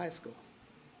home from high school.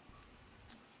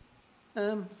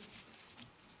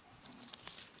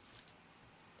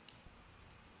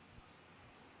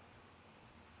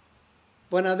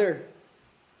 One other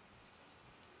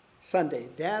Sunday,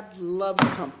 Dad loved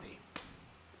company.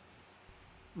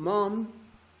 Mom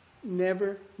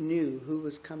never knew who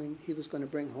was coming, he was going to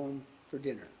bring home for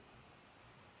dinner.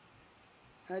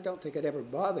 I don't think it ever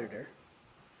bothered her.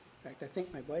 In fact, I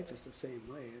think my wife is the same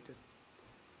way.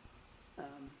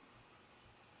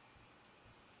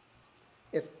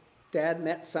 If Dad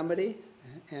met somebody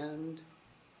and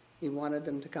he wanted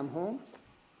them to come home,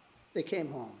 they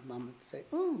came home. Mom would say,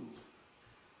 ooh,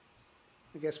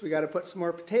 I guess we got to put some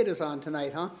more potatoes on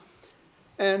tonight, huh?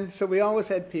 And so we always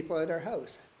had people at our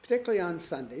house, particularly on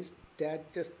Sundays. Dad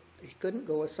he couldn't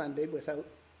go a Sunday without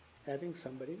having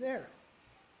somebody there.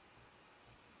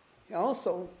 He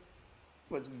also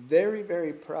was very,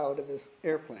 very proud of his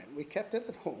airplane. We kept it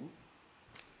at home,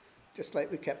 just like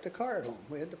we kept a car at home.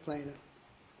 We had the plane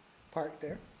parked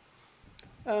there.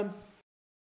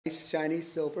 Shiny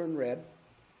silver and red,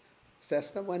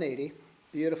 Cessna 180,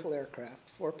 beautiful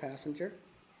aircraft, 4-passenger.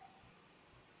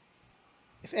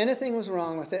 If anything was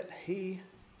wrong with it, he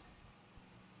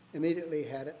immediately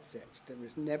had it fixed. There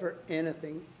was never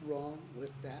anything wrong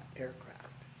with that aircraft.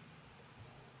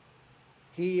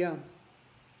 He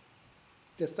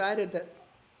decided that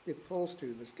the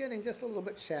upholstery was getting just a little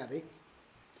bit shabby.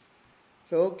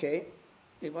 So, okay,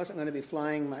 it wasn't going to be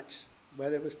flying much.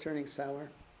 Weather was turning sour.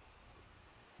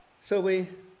 So we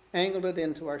angled it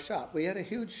into our shop. We had a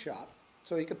huge shop,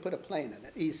 so you could put a plane in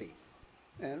it, easy,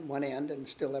 at one end and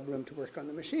still have room to work on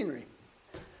the machinery.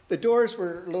 The doors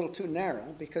were a little too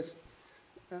narrow because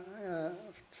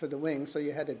for the wing, so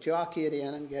you had to jockey it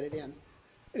in and get it in.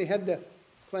 And he had the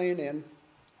plane in,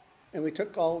 and we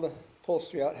took all the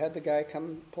upholstery out, had the guy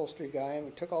come, upholstery guy, and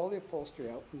we took all the upholstery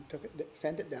out and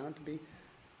sent it down to be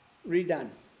redone.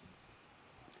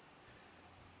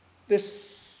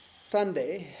 This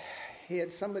Sunday, he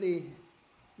had somebody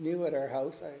new at our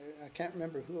house, I can't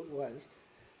remember who it was,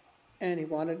 and he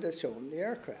wanted to show him the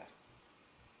aircraft.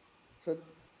 So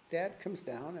Dad comes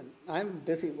down, and I'm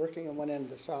busy working on one end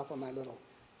of the shop on my little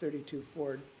 32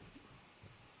 Ford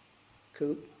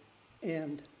coupe,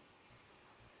 and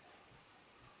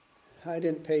I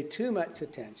didn't pay too much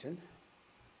attention.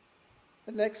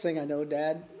 The next thing I know,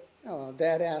 Dad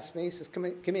asked me, he says,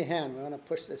 give me a hand, we want to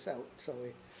push this out. So we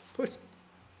pushed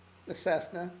the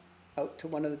Cessna out to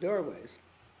one of the doorways.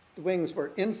 The wings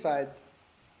were inside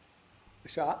the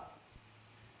shop.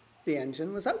 The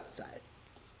engine was outside.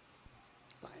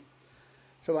 Fine.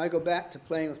 So I go back to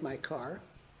playing with my car,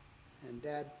 and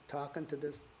Dad talking to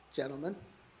this gentleman.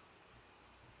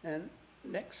 And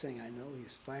next thing I know,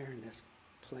 he's firing this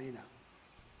plane up.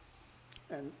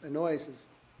 And the noise is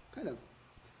kind of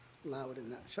loud in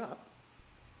that shop.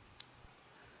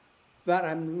 But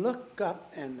I look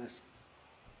up, and the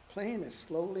plane is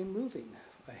slowly moving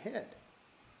ahead.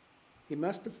 He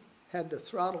must have had the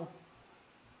throttle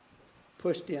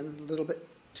pushed in a little bit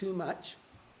too much,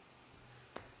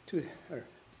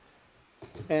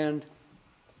 and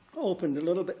opened a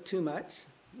little bit too much,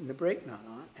 and the brake not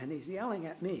on, and he's yelling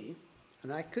at me,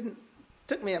 and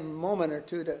took me a moment or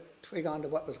two to twig onto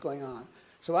what was going on.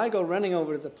 So I go running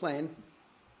over to the plane,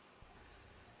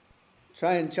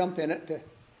 try and jump in it to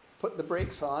put the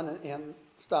brakes on and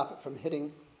stop it from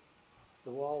hitting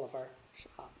the wall of our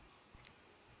shop.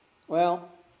 Well,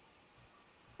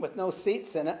 with no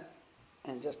seats in it,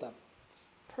 and just a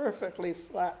perfectly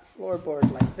flat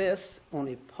floorboard like this,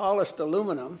 only polished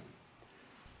aluminum,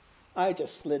 I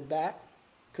just slid back,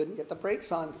 couldn't get the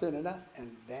brakes on soon enough,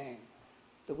 and bang,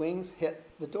 the wings hit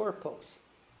the doorpost.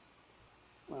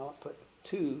 Well, it put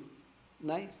two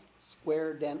nice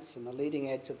square dents in the leading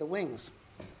edge of the wings.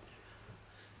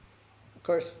 Of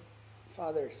course,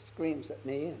 Father screams at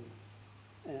me,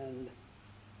 and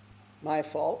my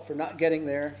fault for not getting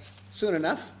there soon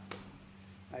enough.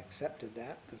 I accepted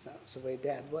that because that was the way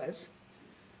Dad was.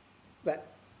 But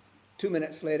 2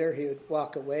 minutes later, he would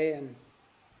walk away and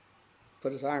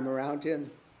put his arm around you,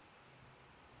 and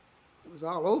it was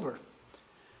all over.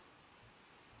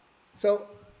 So,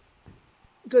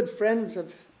 good friends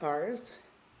of ours,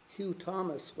 Hugh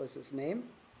Thomas was his name,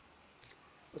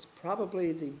 was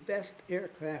probably the best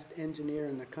aircraft engineer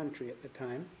in the country at the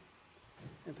time.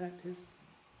 In fact, his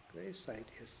gravesite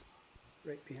is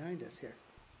right behind us here.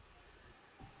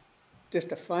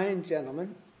 Just a fine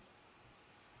gentleman.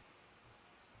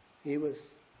 He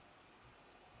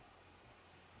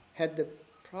had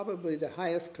probably the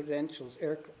highest credentials,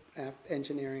 aircraft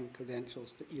engineering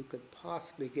credentials that you could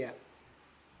possibly get.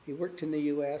 He worked in the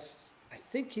U.S. I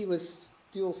think he was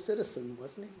dual citizen,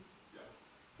 wasn't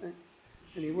he? Yeah.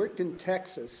 And he worked in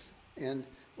Texas. And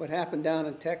what happened down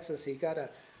in Texas, he got a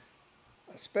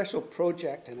special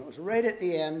project, and it was right at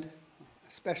the end,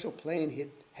 a special plane he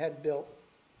had built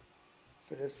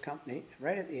for this company,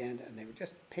 right at the end, and they were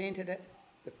just painted it.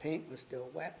 The paint was still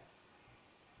wet.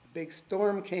 A big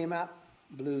storm came up,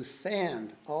 blew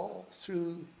sand all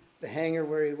through the hangar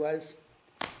where he was,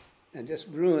 and just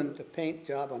ruined the paint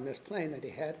job on this plane that he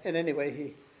had. And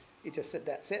anyway, he just said,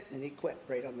 that's it, and he quit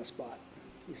right on the spot.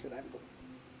 He said, I'm going.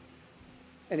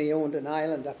 And he owned an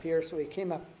island up here, so he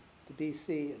came up to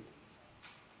D.C. and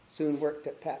soon worked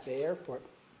at Pat Bay Airport.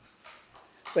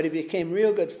 But he became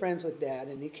real good friends with Dad,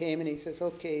 and he came and he says,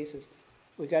 okay, he says,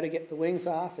 we got to get the wings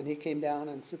off, and he came down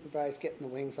and supervised getting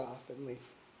the wings off, and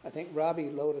I think Robbie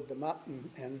loaded them up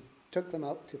and took them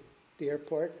out to the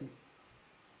airport,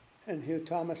 and Hugh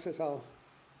Thomas says, I'll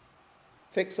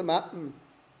fix them up and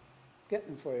get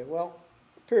them for you. Well,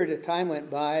 a period of time went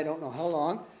by, I don't know how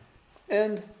long,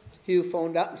 and Hugh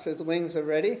phoned up and says, the wings are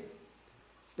ready,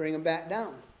 bring them back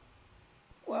down.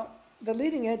 Well, the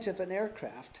leading edge of an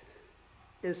aircraft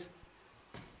is,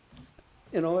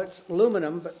 it's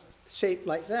aluminum, but shaped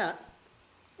like that,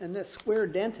 and this square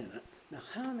dent in it. Now,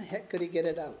 how in the heck could he get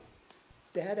it out?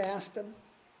 Dad asked him,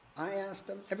 I asked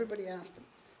him, everybody asked him.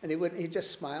 And he'd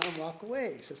just smile and walk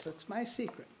away. He says, that's my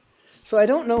secret. So I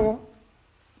don't know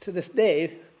to this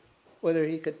day whether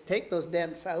he could take those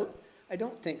dents out. I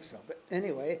don't think so. But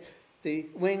anyway, the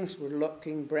wings were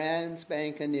looking brand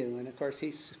spanking new. And of course,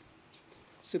 he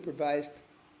supervised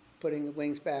putting the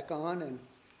wings back on and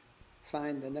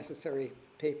signed the necessary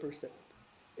papers that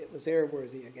it was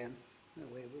airworthy again. The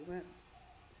way we went.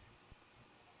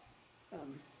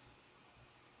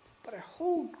 But our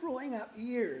whole growing up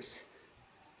years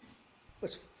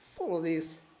was full of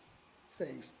these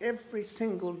things. Every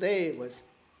single day was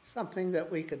something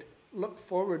that we could look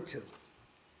forward to.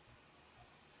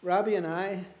 Robbie and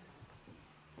I,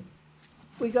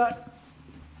 we got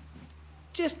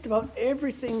just about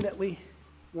everything that we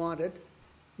wanted.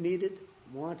 We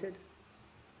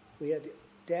had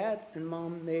Dad and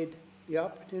Mom made the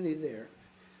opportunity there.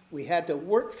 We had to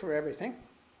work for everything.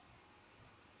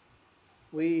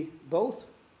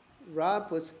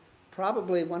 Rob was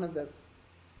probably one of the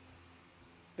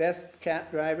best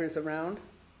cat drivers around.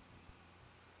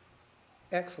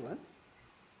 excellent.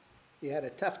 He had a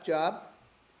tough job.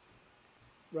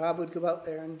 Rob would go out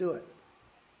there and do it.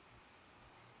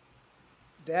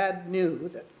 Dad knew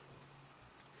that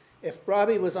if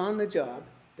Robbie was on the job,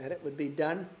 that it would be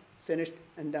done, finished,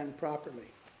 and done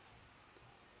properly.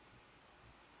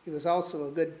 He was also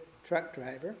a good truck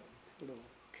driver, a little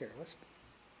careless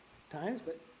at times,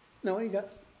 but no, he got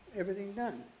everything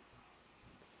done.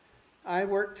 I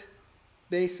worked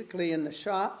basically in the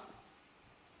shop.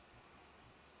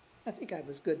 I think I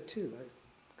was good too. I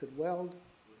could weld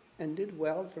and did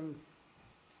weld from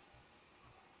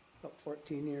about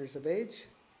 14 years of age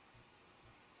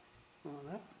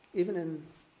on up. Even in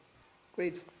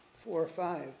grade 4 or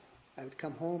 5, I would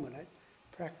come home and I'd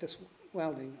practice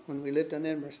welding. When we lived on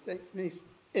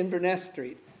Inverness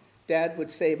Street, Dad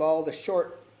would save all the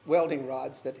short welding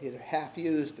rods that he'd half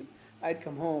used, and I'd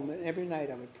come home and every night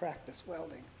I would practice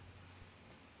welding.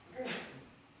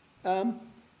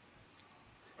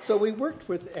 So we worked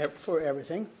for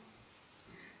everything,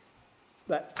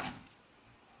 but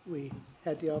we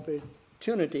had the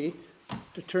opportunity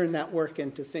to turn that work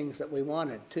into things that we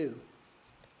wanted too.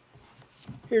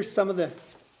 Here's some of the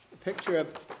picture of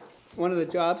one of the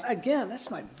jobs. Again, that's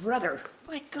my brother.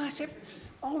 My gosh,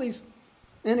 all these.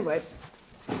 Anyway,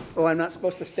 oh, I'm not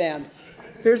supposed to stand.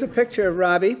 Here's a picture of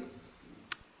Robbie.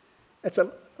 It's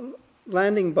a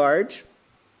landing barge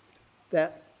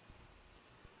that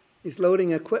he's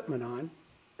loading equipment on,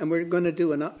 and we're going to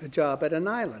do a job at an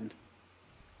island.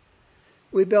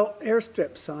 We built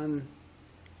airstrips on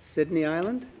Sydney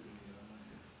Island,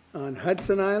 on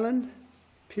Hudson Island,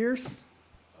 Pierce.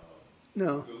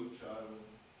 No.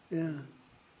 Yeah.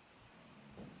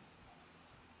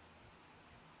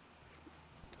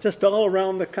 Just all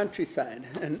around the countryside.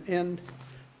 And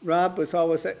Rob was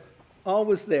always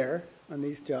there on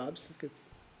these jobs. Of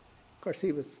course,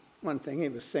 he was one thing, he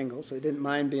was single, so he didn't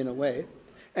mind being away.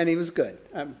 And he was good.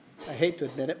 I hate to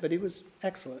admit it, but he was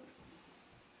excellent.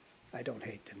 I don't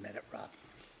hate to admit it,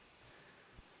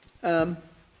 Rob.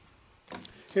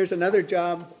 Here's another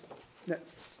job that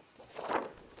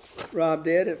Rob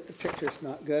did. If the picture's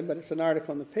not good, but it's an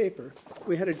article in the paper.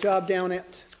 We had a job down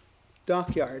at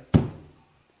Dockyard,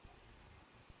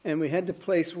 and we had to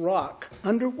place rock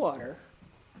underwater.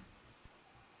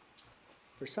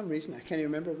 For some reason, I can't even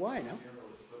remember why now.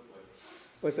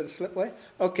 Was it a slipway?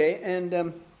 Okay,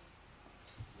 and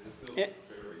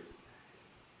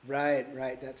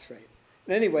right, that's right.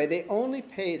 And anyway, they only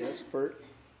paid us for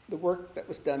the work that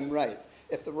was done right.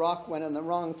 If the rock went in the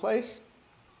wrong place,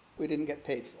 we didn't get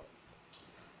paid for it.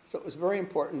 So it was very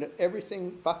important that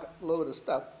everything, bucket load of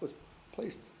stuff, was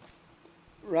placed.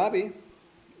 Robbie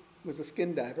was a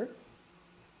skin diver,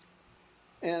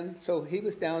 and so he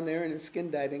was down there in his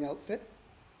skin diving outfit,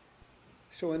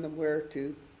 showing them where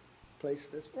to place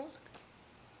this rock.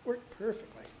 Worked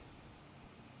perfectly.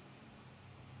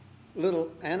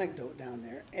 Little anecdote down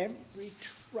there, every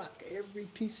truck, every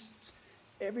piece,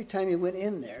 every time you went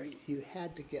in there, you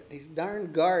had to get these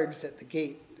darn guards at the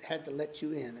gate, had to let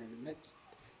you in and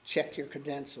check your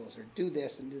credentials or do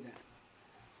this and do that.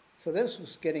 So this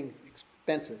was getting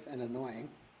expensive and annoying.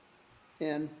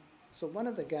 And so one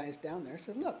of the guys down there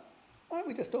said, look, why don't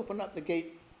we just open up the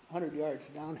gate 100 yards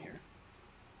down here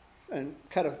and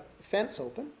cut a fence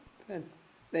open, and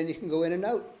then you can go in and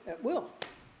out at will.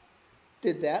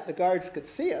 Did that. The guards could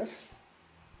see us,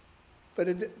 but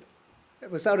it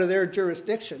was out of their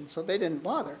jurisdiction, so they didn't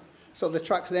bother. So the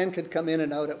trucks then could come in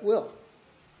and out at will.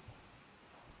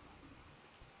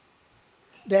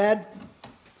 Dad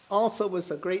also was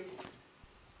a great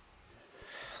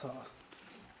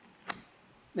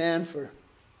man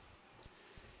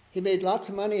he made lots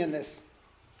of money in this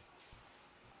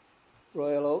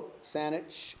Royal Oak,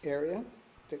 Saanich area,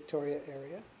 Victoria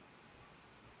area.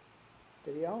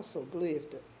 But he also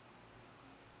believed that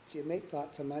if you make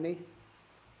lots of money,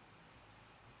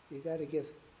 you got to give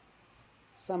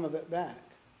some of it back.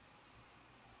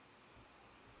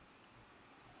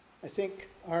 I think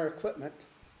our equipment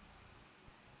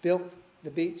built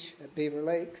the beach at Beaver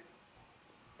Lake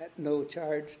at no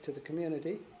charge to the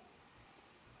community.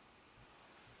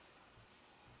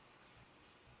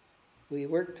 We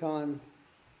worked on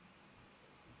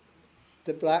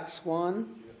the Black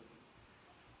Swan.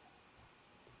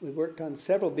 We worked on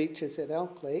several beaches at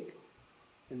Elk Lake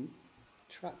and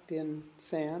trucked in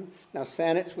sand. Now,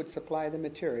 Saanich would supply the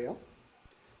material,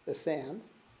 the sand,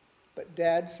 but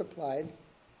Dad supplied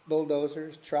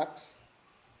bulldozers, trucks,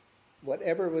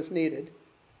 whatever was needed,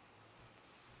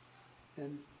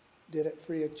 and did it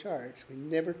free of charge. We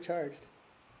never charged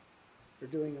for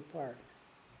doing a park.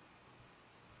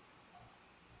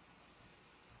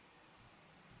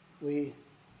 We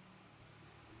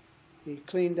he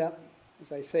cleaned up,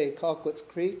 as I say, Colquitt's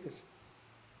Creek as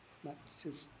much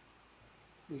as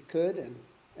we could, and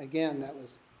again, that was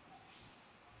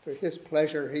for his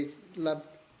pleasure. He loved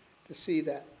to see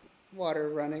that water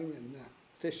running and the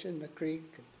fish in the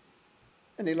creek,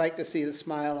 and he liked to see the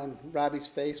smile on Robbie's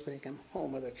face when he came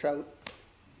home with a trout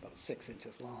about 6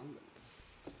 inches long,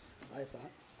 but I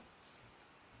thought.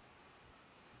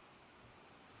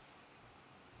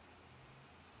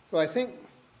 So I think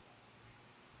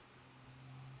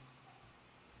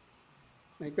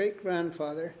my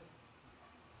great-grandfather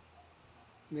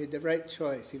made the right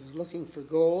choice. He was looking for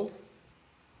gold,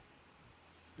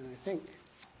 and I think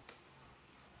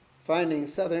finding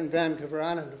southern Vancouver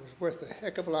Island was worth a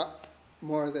heck of a lot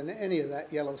more than any of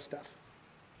that yellow stuff.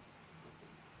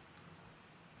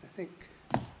 I think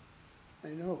I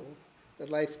know the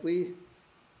life we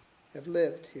have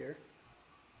lived here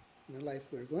and the life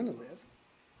we're going to live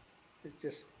is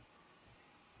just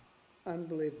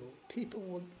unbelievable. People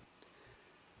would,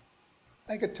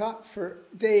 I could talk for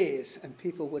days and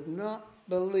people would not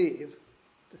believe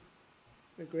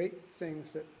the great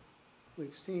things that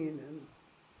we've seen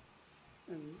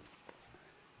and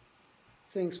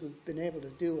things we've been able to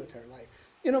do with our life.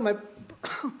 You know,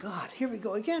 oh God, here we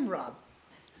go again, Rob.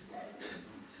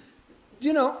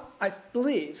 You know, I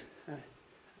believe,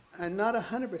 I'm not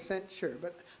 100% sure,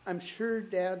 but I'm sure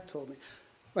Dad told me.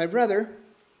 My brother,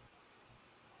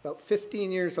 about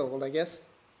 15 years old, I guess,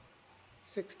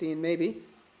 16 maybe,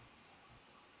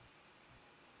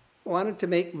 wanted to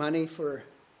make money to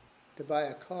buy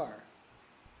a car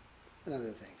and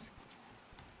other things.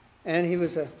 And he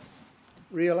was a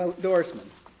real outdoorsman.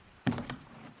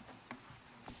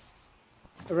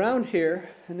 Around here,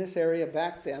 in this area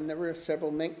back then, there were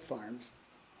several mink farms.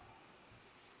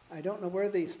 I don't know where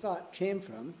the thought came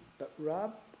from, but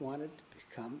Rob wanted to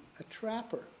become a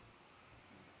trapper.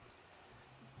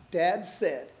 Dad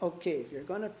said, okay, if you're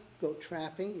going to go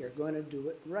trapping, you're going to do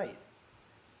it right.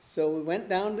 So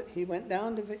he went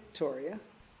down to Victoria,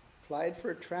 applied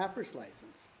for a trapper's license.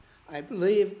 I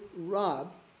believe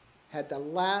Rob had the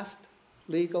last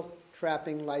legal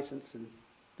trapping license in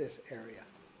this area.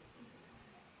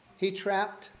 He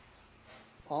trapped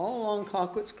all along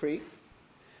Colquitt's Creek.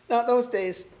 Now, those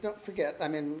days, don't forget, I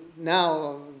mean,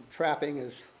 now trapping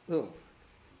is,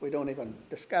 we don't even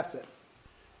discuss it.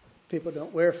 People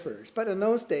don't wear furs. But in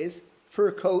those days,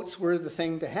 fur coats were the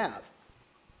thing to have.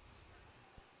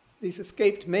 These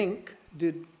escaped mink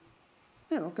did,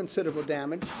 considerable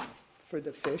damage for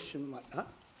the fish and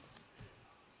whatnot.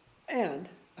 And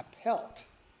a pelt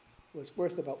was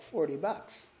worth about $40,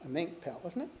 a mink pelt,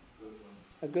 wasn't it?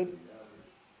 A good,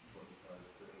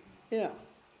 yeah.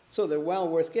 So they're well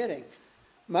worth getting.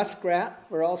 Muskrat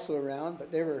were also around,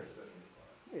 but they were,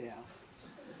 yeah.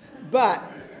 But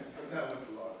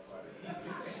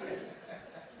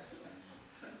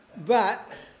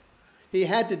he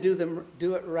had to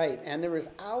do it right, and there was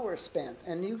hours spent,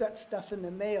 and you got stuff in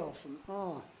the mail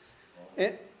from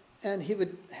and he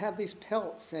would have these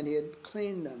pelts, and he'd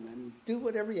clean them and do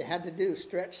whatever you had to do,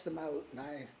 stretch them out,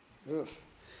 and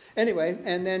anyway,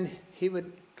 and then he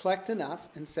would collect enough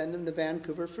and send them to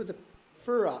Vancouver for the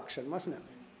fur auction, wasn't it?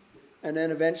 And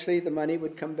then eventually the money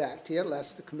would come back to you,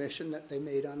 less the commission that they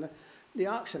made on the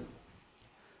auction.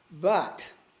 But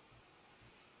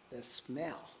the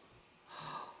smell,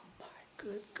 oh my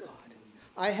good God.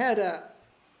 I had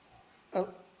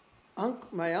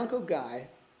my Uncle Guy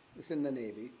was in the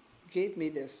Navy, gave me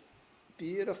this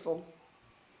beautiful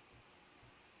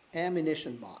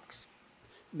ammunition box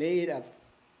made of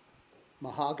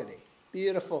mahogany,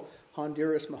 beautiful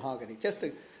Honduras mahogany, just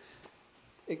a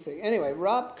big thing. Anyway,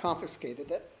 Rob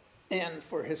confiscated it, and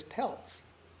for his pelts,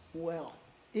 well,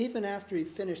 even after he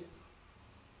finished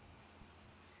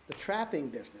the trapping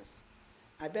business,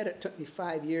 I bet it took me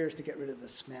 5 years to get rid of the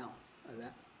smell of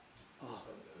that. Oh.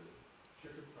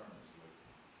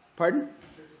 Pardon?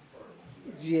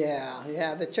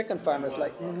 Yeah, the chicken farmers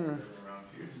like.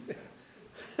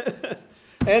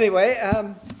 Anyway,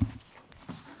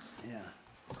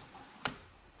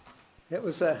 it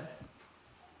was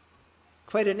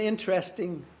quite an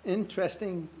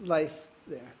interesting life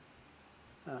there.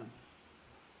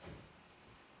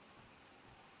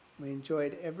 We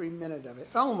enjoyed every minute of it,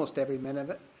 almost every minute of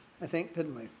it, I think,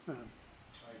 didn't we?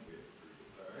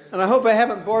 And I hope I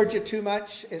haven't bored you too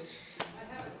much. I have a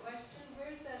question.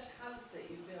 Where's that house that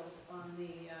you built on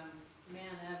the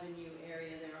Man Avenue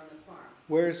area there on the farm?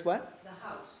 Where's what? The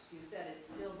house. You said it's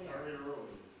still there.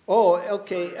 Oh,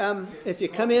 okay. If you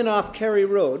come in off Kerry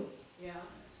Road, yeah,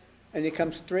 and you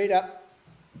come straight up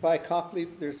by Copley,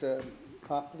 there's a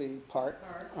Copley Park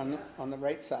on the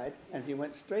right side, and if you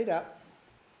went straight up,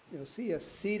 you'll see a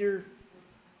cedar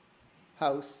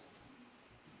house,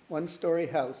 one-story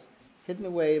house, hidden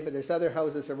away, but there's other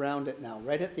houses around it now,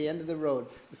 right at the end of the road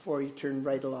before you turn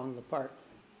right along the park.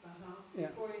 Yeah.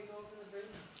 Before you go over the bridge,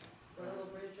 or a little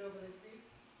bridge over the creek?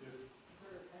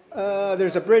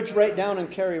 There's a bridge right down on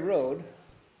Cary Road.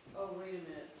 Oh, wait a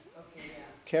minute, okay, yeah.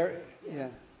 Cary, yeah,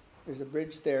 there's a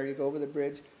bridge there. You go over the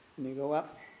bridge and you go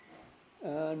up.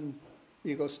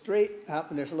 You go straight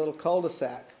up and there's a little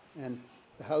cul-de-sac, and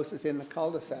the house is in the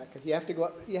cul-de-sac. If you have to go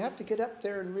up, you have to get up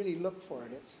there and really look for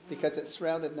it. It's because it's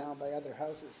surrounded now by other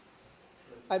houses.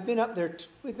 I've been up there.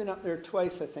 We've been up there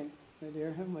twice, I think, my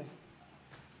dear, haven't we?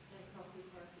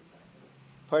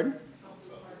 Pardon?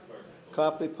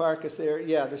 Copley Park is there.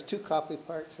 Yeah, there's 2 Copley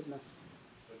Parks in the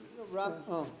rock.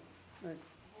 Oh, right.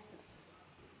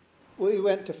 We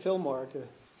went to Fillmore to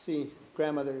see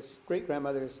great-grandmother's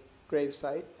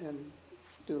gravesite and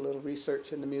do a little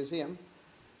research in the museum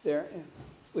there. And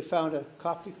we found a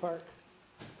Copley Park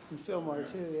in Fillmore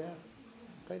too. Yeah,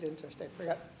 quite interesting. I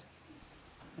forgot.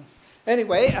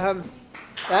 Anyway,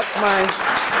 that's my.